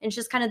low, and it's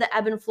just kind of the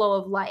ebb and flow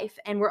of life,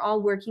 and we're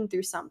all working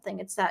through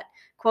something. It's that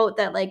quote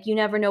that like you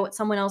never know what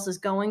someone else is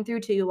going through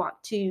till you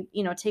walk to,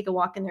 you know, take a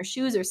walk in their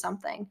shoes or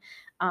something.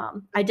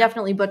 I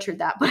definitely butchered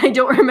that, but I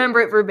don't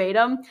remember it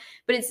verbatim,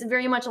 but it's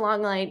very much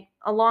along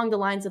the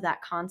lines of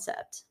that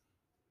concept.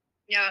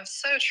 Yeah,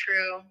 so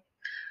true.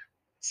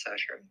 So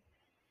true.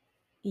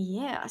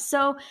 Yeah,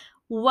 so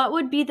what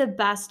would be the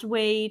best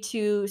way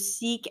to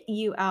seek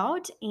you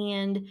out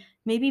and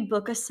maybe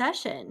book a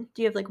session?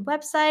 Do you have like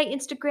website,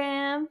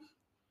 Instagram?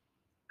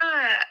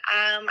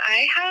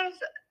 I have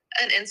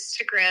an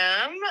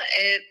Instagram.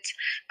 It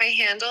My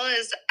handle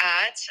is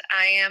at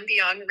I am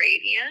beyond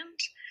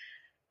radiant.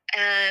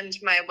 And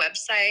my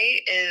website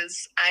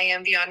is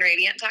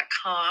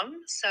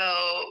iambeyondradiant.com.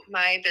 So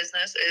my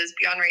business is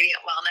Beyond Radiant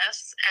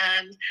Wellness.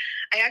 And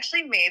I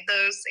actually made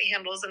those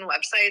handles and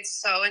websites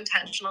so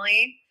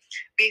intentionally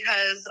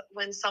because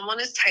when someone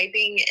is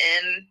typing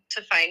in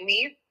to find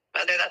me,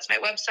 whether that's my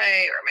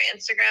website or my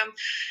Instagram,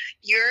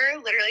 you're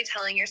literally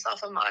telling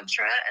yourself a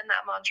mantra, and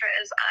that mantra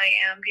is I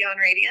am beyond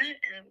radiant.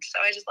 And so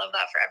I just love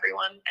that for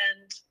everyone.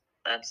 And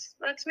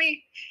that's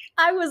me.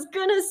 I was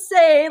gonna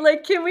say,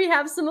 like, can we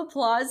have some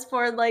applause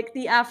for like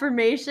the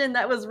affirmation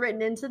that was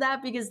written into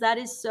that? Because that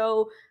is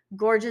so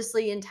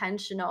gorgeously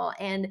intentional.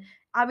 And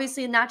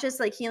obviously, not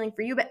just like healing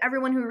for you, but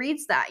everyone who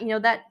reads that, you know,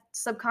 that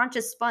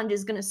subconscious sponge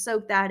is gonna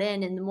soak that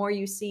in. And the more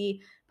you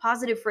see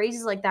positive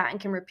phrases like that and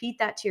can repeat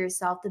that to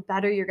yourself, the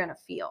better you're gonna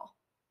feel.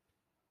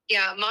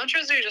 Yeah,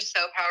 mantras are just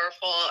so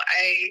powerful.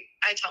 I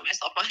tell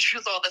myself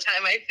mantras all the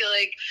time.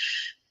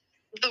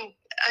 The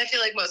I feel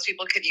like most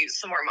people could use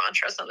some more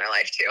mantras in their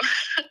life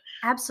too.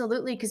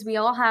 Absolutely, because we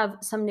all have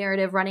some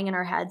narrative running in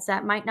our heads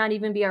that might not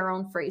even be our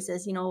own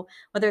phrases, you know,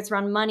 whether it's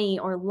around money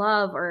or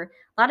love or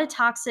a lot of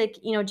toxic,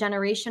 you know,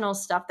 generational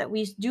stuff that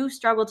we do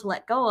struggle to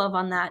let go of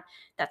on that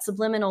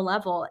subliminal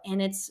level.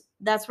 And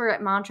that's where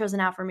mantras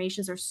and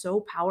affirmations are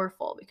so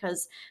powerful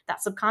because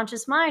that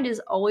subconscious mind is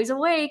always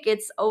awake.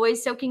 It's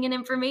always soaking in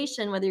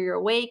information, whether you're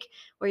awake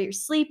or you're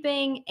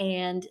sleeping.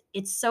 And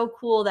it's so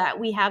cool that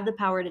we have the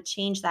power to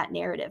change that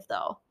narrative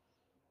though.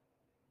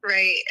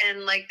 Right.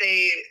 And like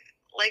they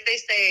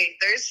say,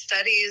 there's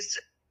studies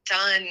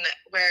done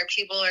where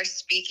people are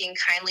speaking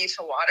kindly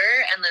to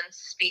water and then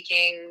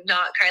speaking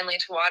not kindly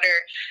to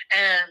water,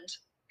 and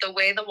the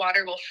way the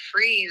water will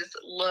freeze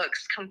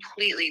looks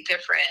completely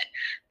different.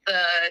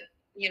 The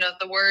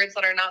the words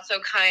that are not so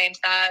kind,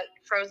 that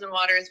frozen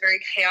water is very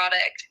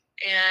chaotic,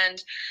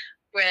 and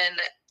when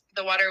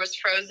the water was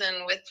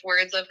frozen with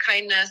words of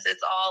kindness,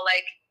 it's all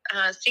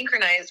like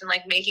synchronized and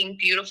like making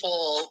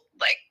beautiful,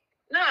 like,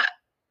 not,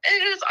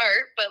 it is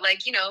art, but like,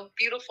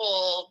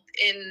 beautiful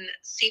in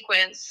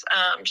sequence,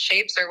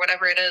 shapes or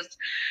whatever it is.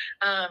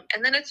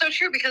 And then it's so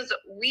true because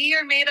we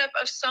are made up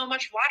of so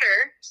much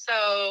water.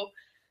 So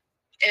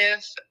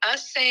if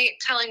us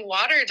telling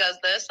water does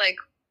this, like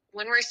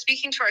when we're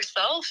speaking to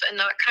ourselves in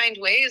not kind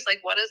ways, like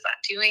what is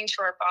that doing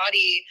to our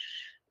body?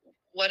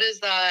 What is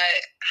that?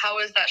 How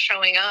is that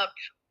showing up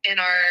in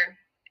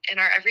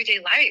our everyday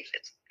life?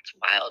 It's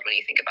wild when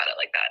you think about it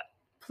like that.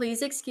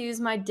 Please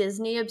excuse my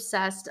Disney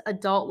obsessed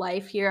adult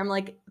life here. I'm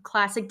like a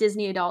classic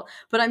Disney adult,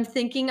 but I'm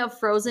thinking of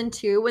Frozen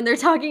 2 when they're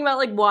talking about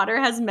like water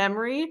has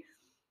memory.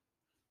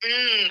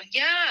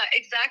 Yeah,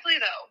 exactly.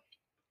 Though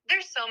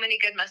there's so many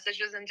good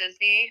messages in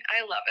Disney.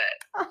 I love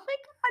it. Oh my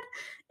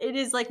god. It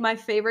is like my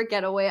favorite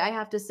getaway, I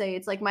have to say.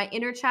 It's like my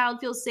inner child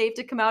feels safe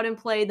to come out and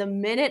play the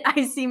minute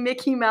I see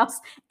Mickey Mouse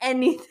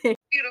anything.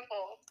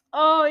 Beautiful.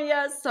 Oh,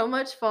 yes, so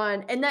much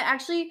fun. And that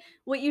actually,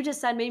 what you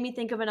just said made me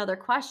think of another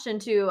question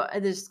too.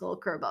 This is a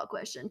little curveball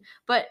question,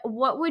 but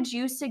what would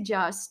you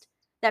suggest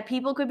that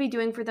people could be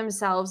doing for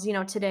themselves, you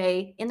know,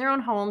 today in their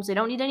own homes? They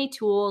don't need any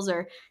tools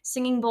or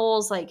singing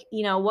bowls. Like,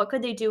 you know, what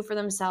could they do for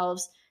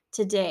themselves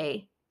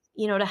today,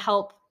 you know, to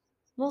help,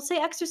 we'll say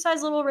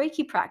exercise, a little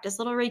Reiki practice,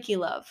 little Reiki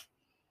love?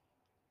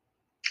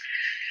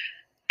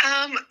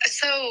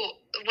 So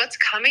what's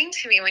coming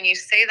to me when you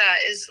say that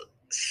is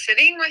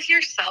sitting with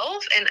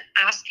yourself and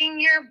asking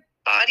your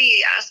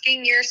body,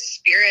 asking your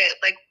spirit,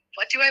 like,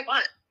 what do I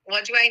want?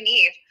 What do I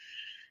need?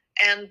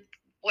 And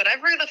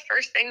whatever the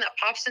first thing that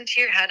pops into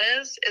your head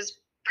is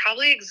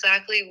probably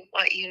exactly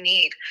what you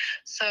need.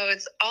 So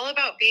it's all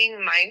about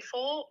being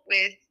mindful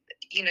with,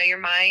 your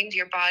mind,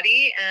 your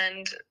body,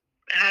 and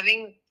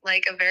having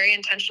like a very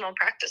intentional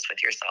practice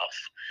with yourself.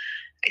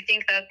 I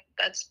think that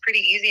that's pretty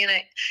easy, and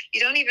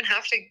you don't even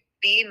have to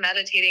be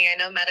meditating. I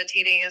know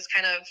meditating is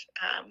kind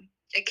of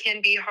it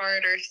can be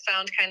hard or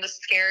sound kind of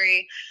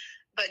scary,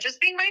 but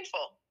just being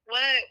mindful.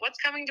 What's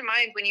coming to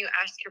mind when you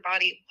ask your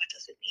body, what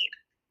does it need?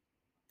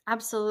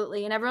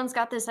 Absolutely. And everyone's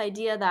got this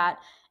idea that,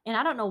 and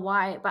I don't know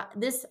why, but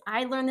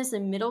I learned this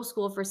in middle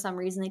school for some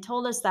reason. They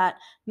told us that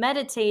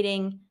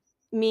meditating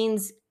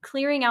means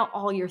clearing out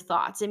all your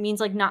thoughts. It means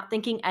like not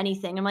thinking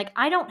anything. I'm like,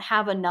 I don't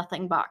have a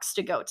nothing box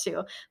to go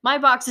to. My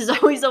box is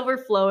always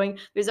overflowing.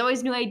 There's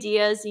always new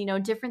ideas,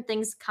 different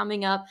things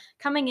coming up,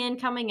 coming in,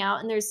 coming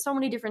out. And there's so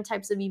many different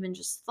types of even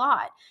just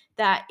thought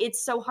that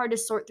it's so hard to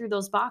sort through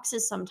those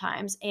boxes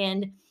sometimes.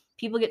 And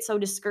people get so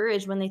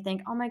discouraged when they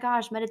think, oh my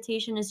gosh,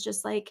 meditation is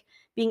just like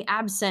being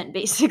absent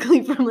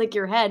basically from like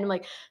your head. I'm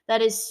like,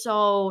 that is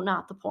so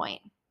not the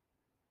point.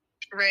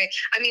 Right.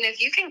 I mean, if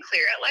you can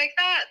clear it like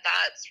that,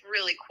 that's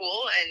really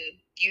cool, and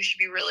you should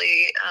be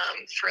really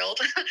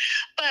thrilled.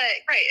 But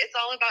right, it's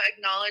all about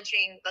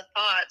acknowledging the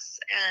thoughts,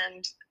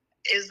 and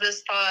is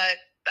this thought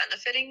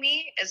benefiting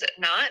me? Is it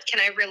not? Can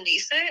I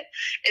release it?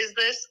 Is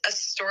this a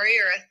story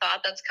or a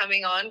thought that's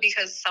coming on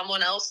because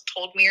someone else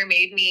told me or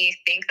made me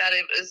think that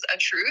it was a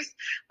truth,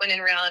 when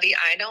in reality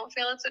I don't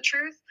feel it's a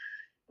truth?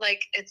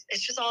 Like it's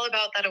just all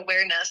about that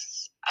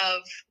awareness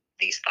of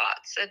these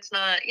thoughts. It's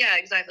not, yeah,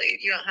 exactly.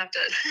 You don't have to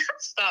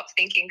stop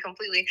thinking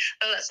completely.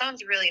 Oh, that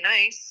sounds really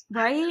nice.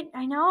 Right?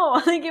 I know.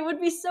 Like it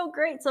would be so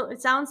great. So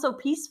it sounds so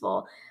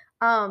peaceful.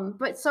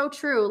 But so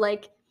true.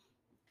 Like,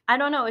 I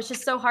don't know. It's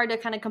just so hard to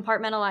kind of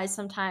compartmentalize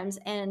sometimes.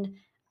 And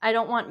I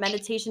don't want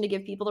meditation to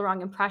give people the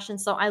wrong impression.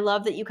 So I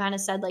love that you kind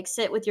of said like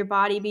sit with your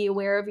body, be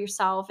aware of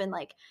yourself and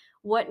like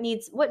what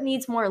needs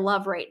more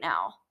love right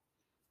now.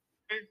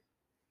 Mm,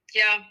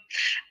 yeah.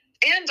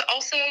 And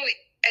also,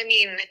 I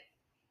mean,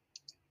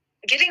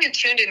 getting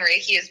attuned in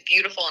Reiki is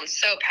beautiful and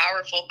so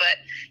powerful, but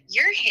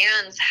your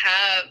hands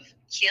have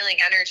healing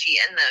energy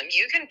in them.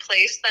 You can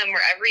place them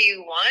wherever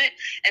you want.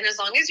 And as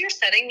long as you're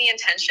setting the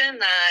intention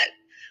that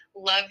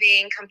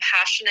loving,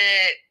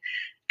 compassionate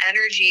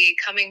energy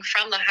coming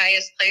from the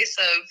highest place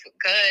of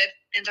good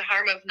into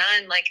harm of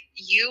none, like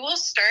you will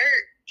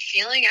start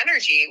feeling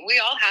energy. We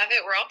all have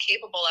it. We're all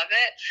capable of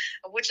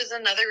it, which is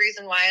another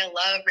reason why I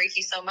love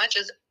Reiki so much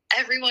is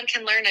everyone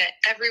can learn it.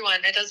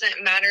 Everyone. It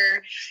doesn't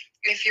matter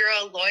if you're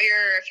a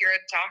lawyer, if you're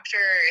a doctor,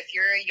 if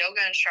you're a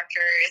yoga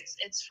instructor,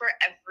 it's for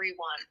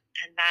everyone.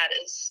 And that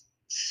is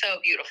so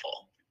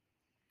beautiful.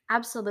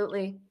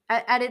 Absolutely.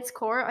 At its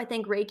core, I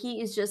think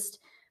Reiki is just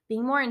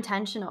being more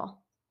intentional.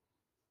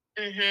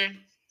 Mm-hmm.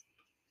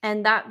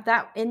 And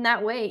that in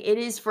that way, it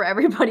is for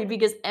everybody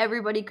because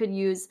everybody could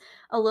use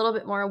a little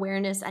bit more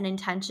awareness and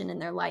intention in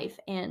their life.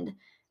 And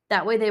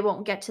that way they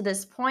won't get to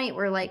this point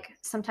where like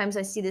sometimes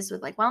I see this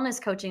with like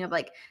wellness coaching of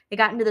like they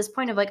got into this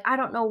point of like, I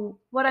don't know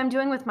what I'm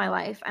doing with my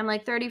life. I'm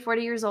like 30,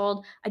 40 years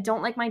old. I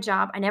don't like my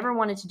job. I never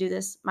wanted to do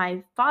this.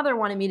 My father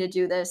wanted me to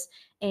do this.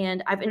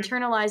 And I've Mm-hmm.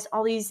 internalized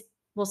all these,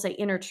 we'll say,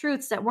 inner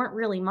truths that weren't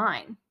really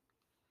mine.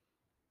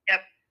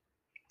 Yep.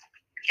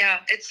 Yeah,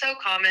 it's so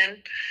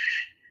common.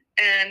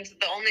 And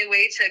the only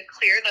way to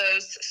clear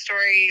those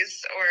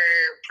stories or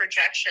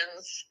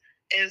projections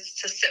is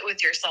to sit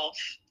with yourself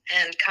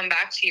and come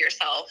back to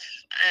yourself.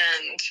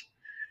 And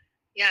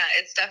yeah,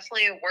 it's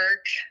definitely a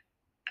work.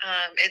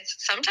 It's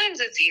sometimes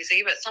it's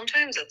easy, but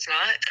sometimes it's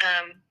not.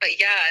 But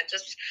yeah,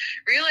 just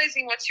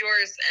realizing what's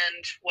yours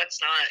and what's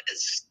not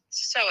is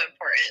so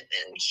important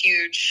and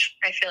huge,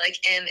 I feel like,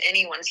 in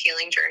anyone's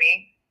healing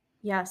journey.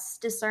 Yes,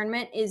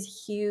 discernment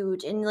is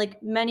huge in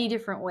like many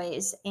different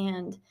ways.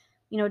 And,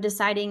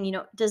 deciding,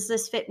 does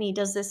this fit me?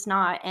 Does this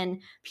not?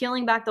 And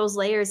peeling back those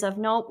layers of,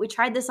 nope, we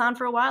tried this on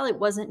for a while. It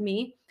wasn't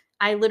me.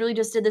 I literally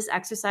just did this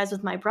exercise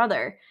with my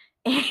brother.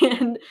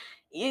 And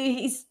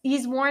he's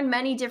worn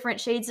many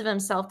different shades of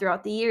himself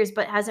throughout the years,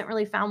 but hasn't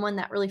really found one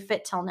that really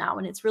fit till now.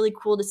 And it's really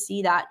cool to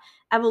see that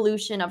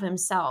evolution of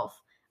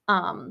himself.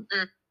 Um,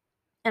 Mm.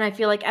 and I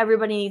feel like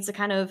everybody needs to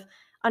kind of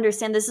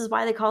understand this is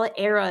why they call it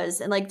eras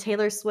and like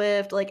Taylor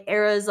Swift, like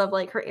eras of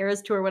like her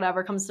eras tour,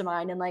 whatever comes to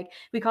mind. And like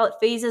we call it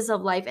phases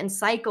of life and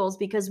cycles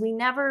because we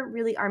never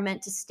really are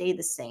meant to stay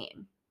the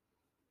same.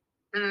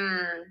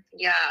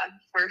 Yeah,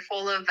 we're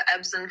full of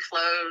ebbs and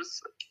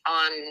flows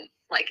on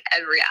like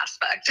every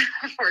aspect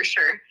for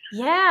sure.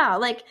 Yeah,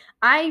 like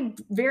I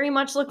very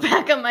much look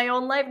back at my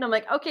own life and I'm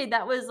like, okay,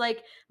 that was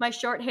like my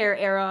short hair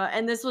era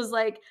and this was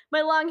like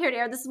my long haired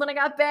era. This is when I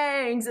got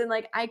bangs and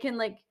like I can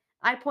like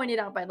I point it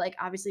out by like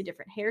obviously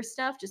different hair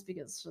stuff just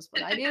because it's just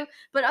what I do,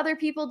 but other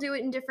people do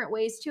it in different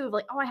ways too of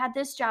like, oh, I had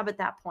this job at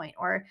that point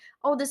or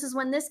oh, this is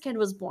when this kid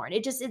was born.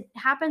 It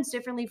happens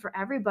differently for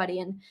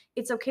everybody and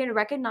it's okay to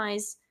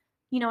recognize,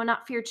 and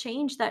not fear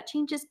change. That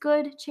change is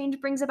good.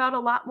 Change brings about a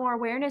lot more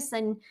awareness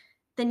and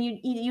than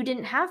you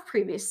didn't have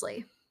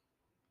previously.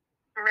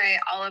 Right.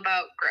 All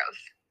about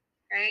growth,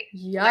 right?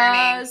 Learning,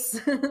 Yes.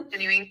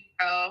 continuing to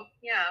grow.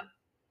 Yeah.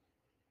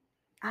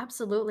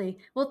 Absolutely.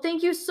 Well,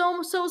 thank you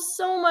so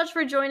much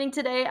for joining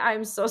today.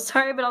 I'm so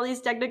sorry about all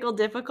these technical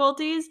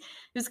difficulties. It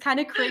was kind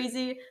of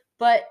crazy,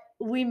 but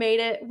we made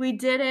it. We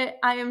did it.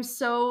 I am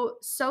so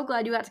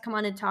glad you got to come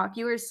on and talk.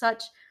 You are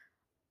such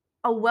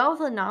a wealth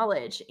of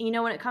knowledge,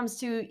 when it comes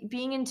to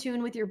being in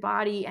tune with your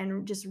body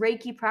and just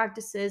Reiki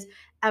practices,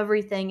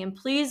 everything. And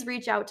please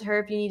reach out to her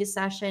if you need a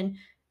session.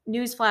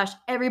 Newsflash,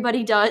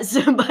 everybody does.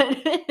 But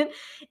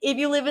if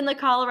you live in the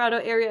Colorado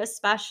area,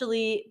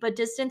 especially, but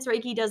distance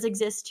Reiki does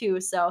exist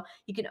too. So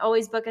you can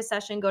always book a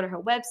session, go to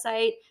her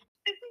website.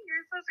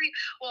 You're so sweet.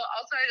 Well,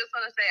 also, I just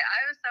want to say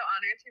I was so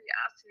honored to be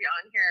asked to be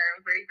on here.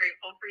 I'm very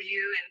grateful for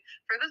you and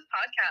for this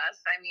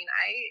podcast. I mean,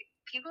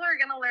 people are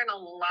going to learn a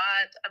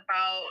lot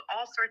about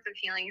all sorts of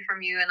healing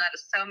from you, and that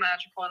is so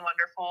magical and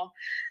wonderful.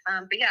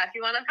 But yeah, if you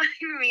want to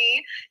find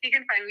me, you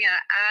can find me at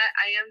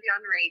I am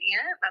Beyond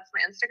Radiant. That's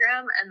my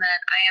Instagram, and then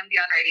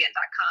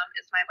iambeyondradiant.com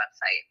is my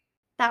website.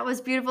 That was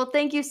beautiful.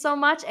 Thank you so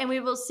much. And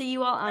we will see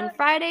you all on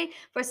Friday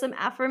for some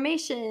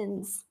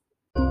affirmations.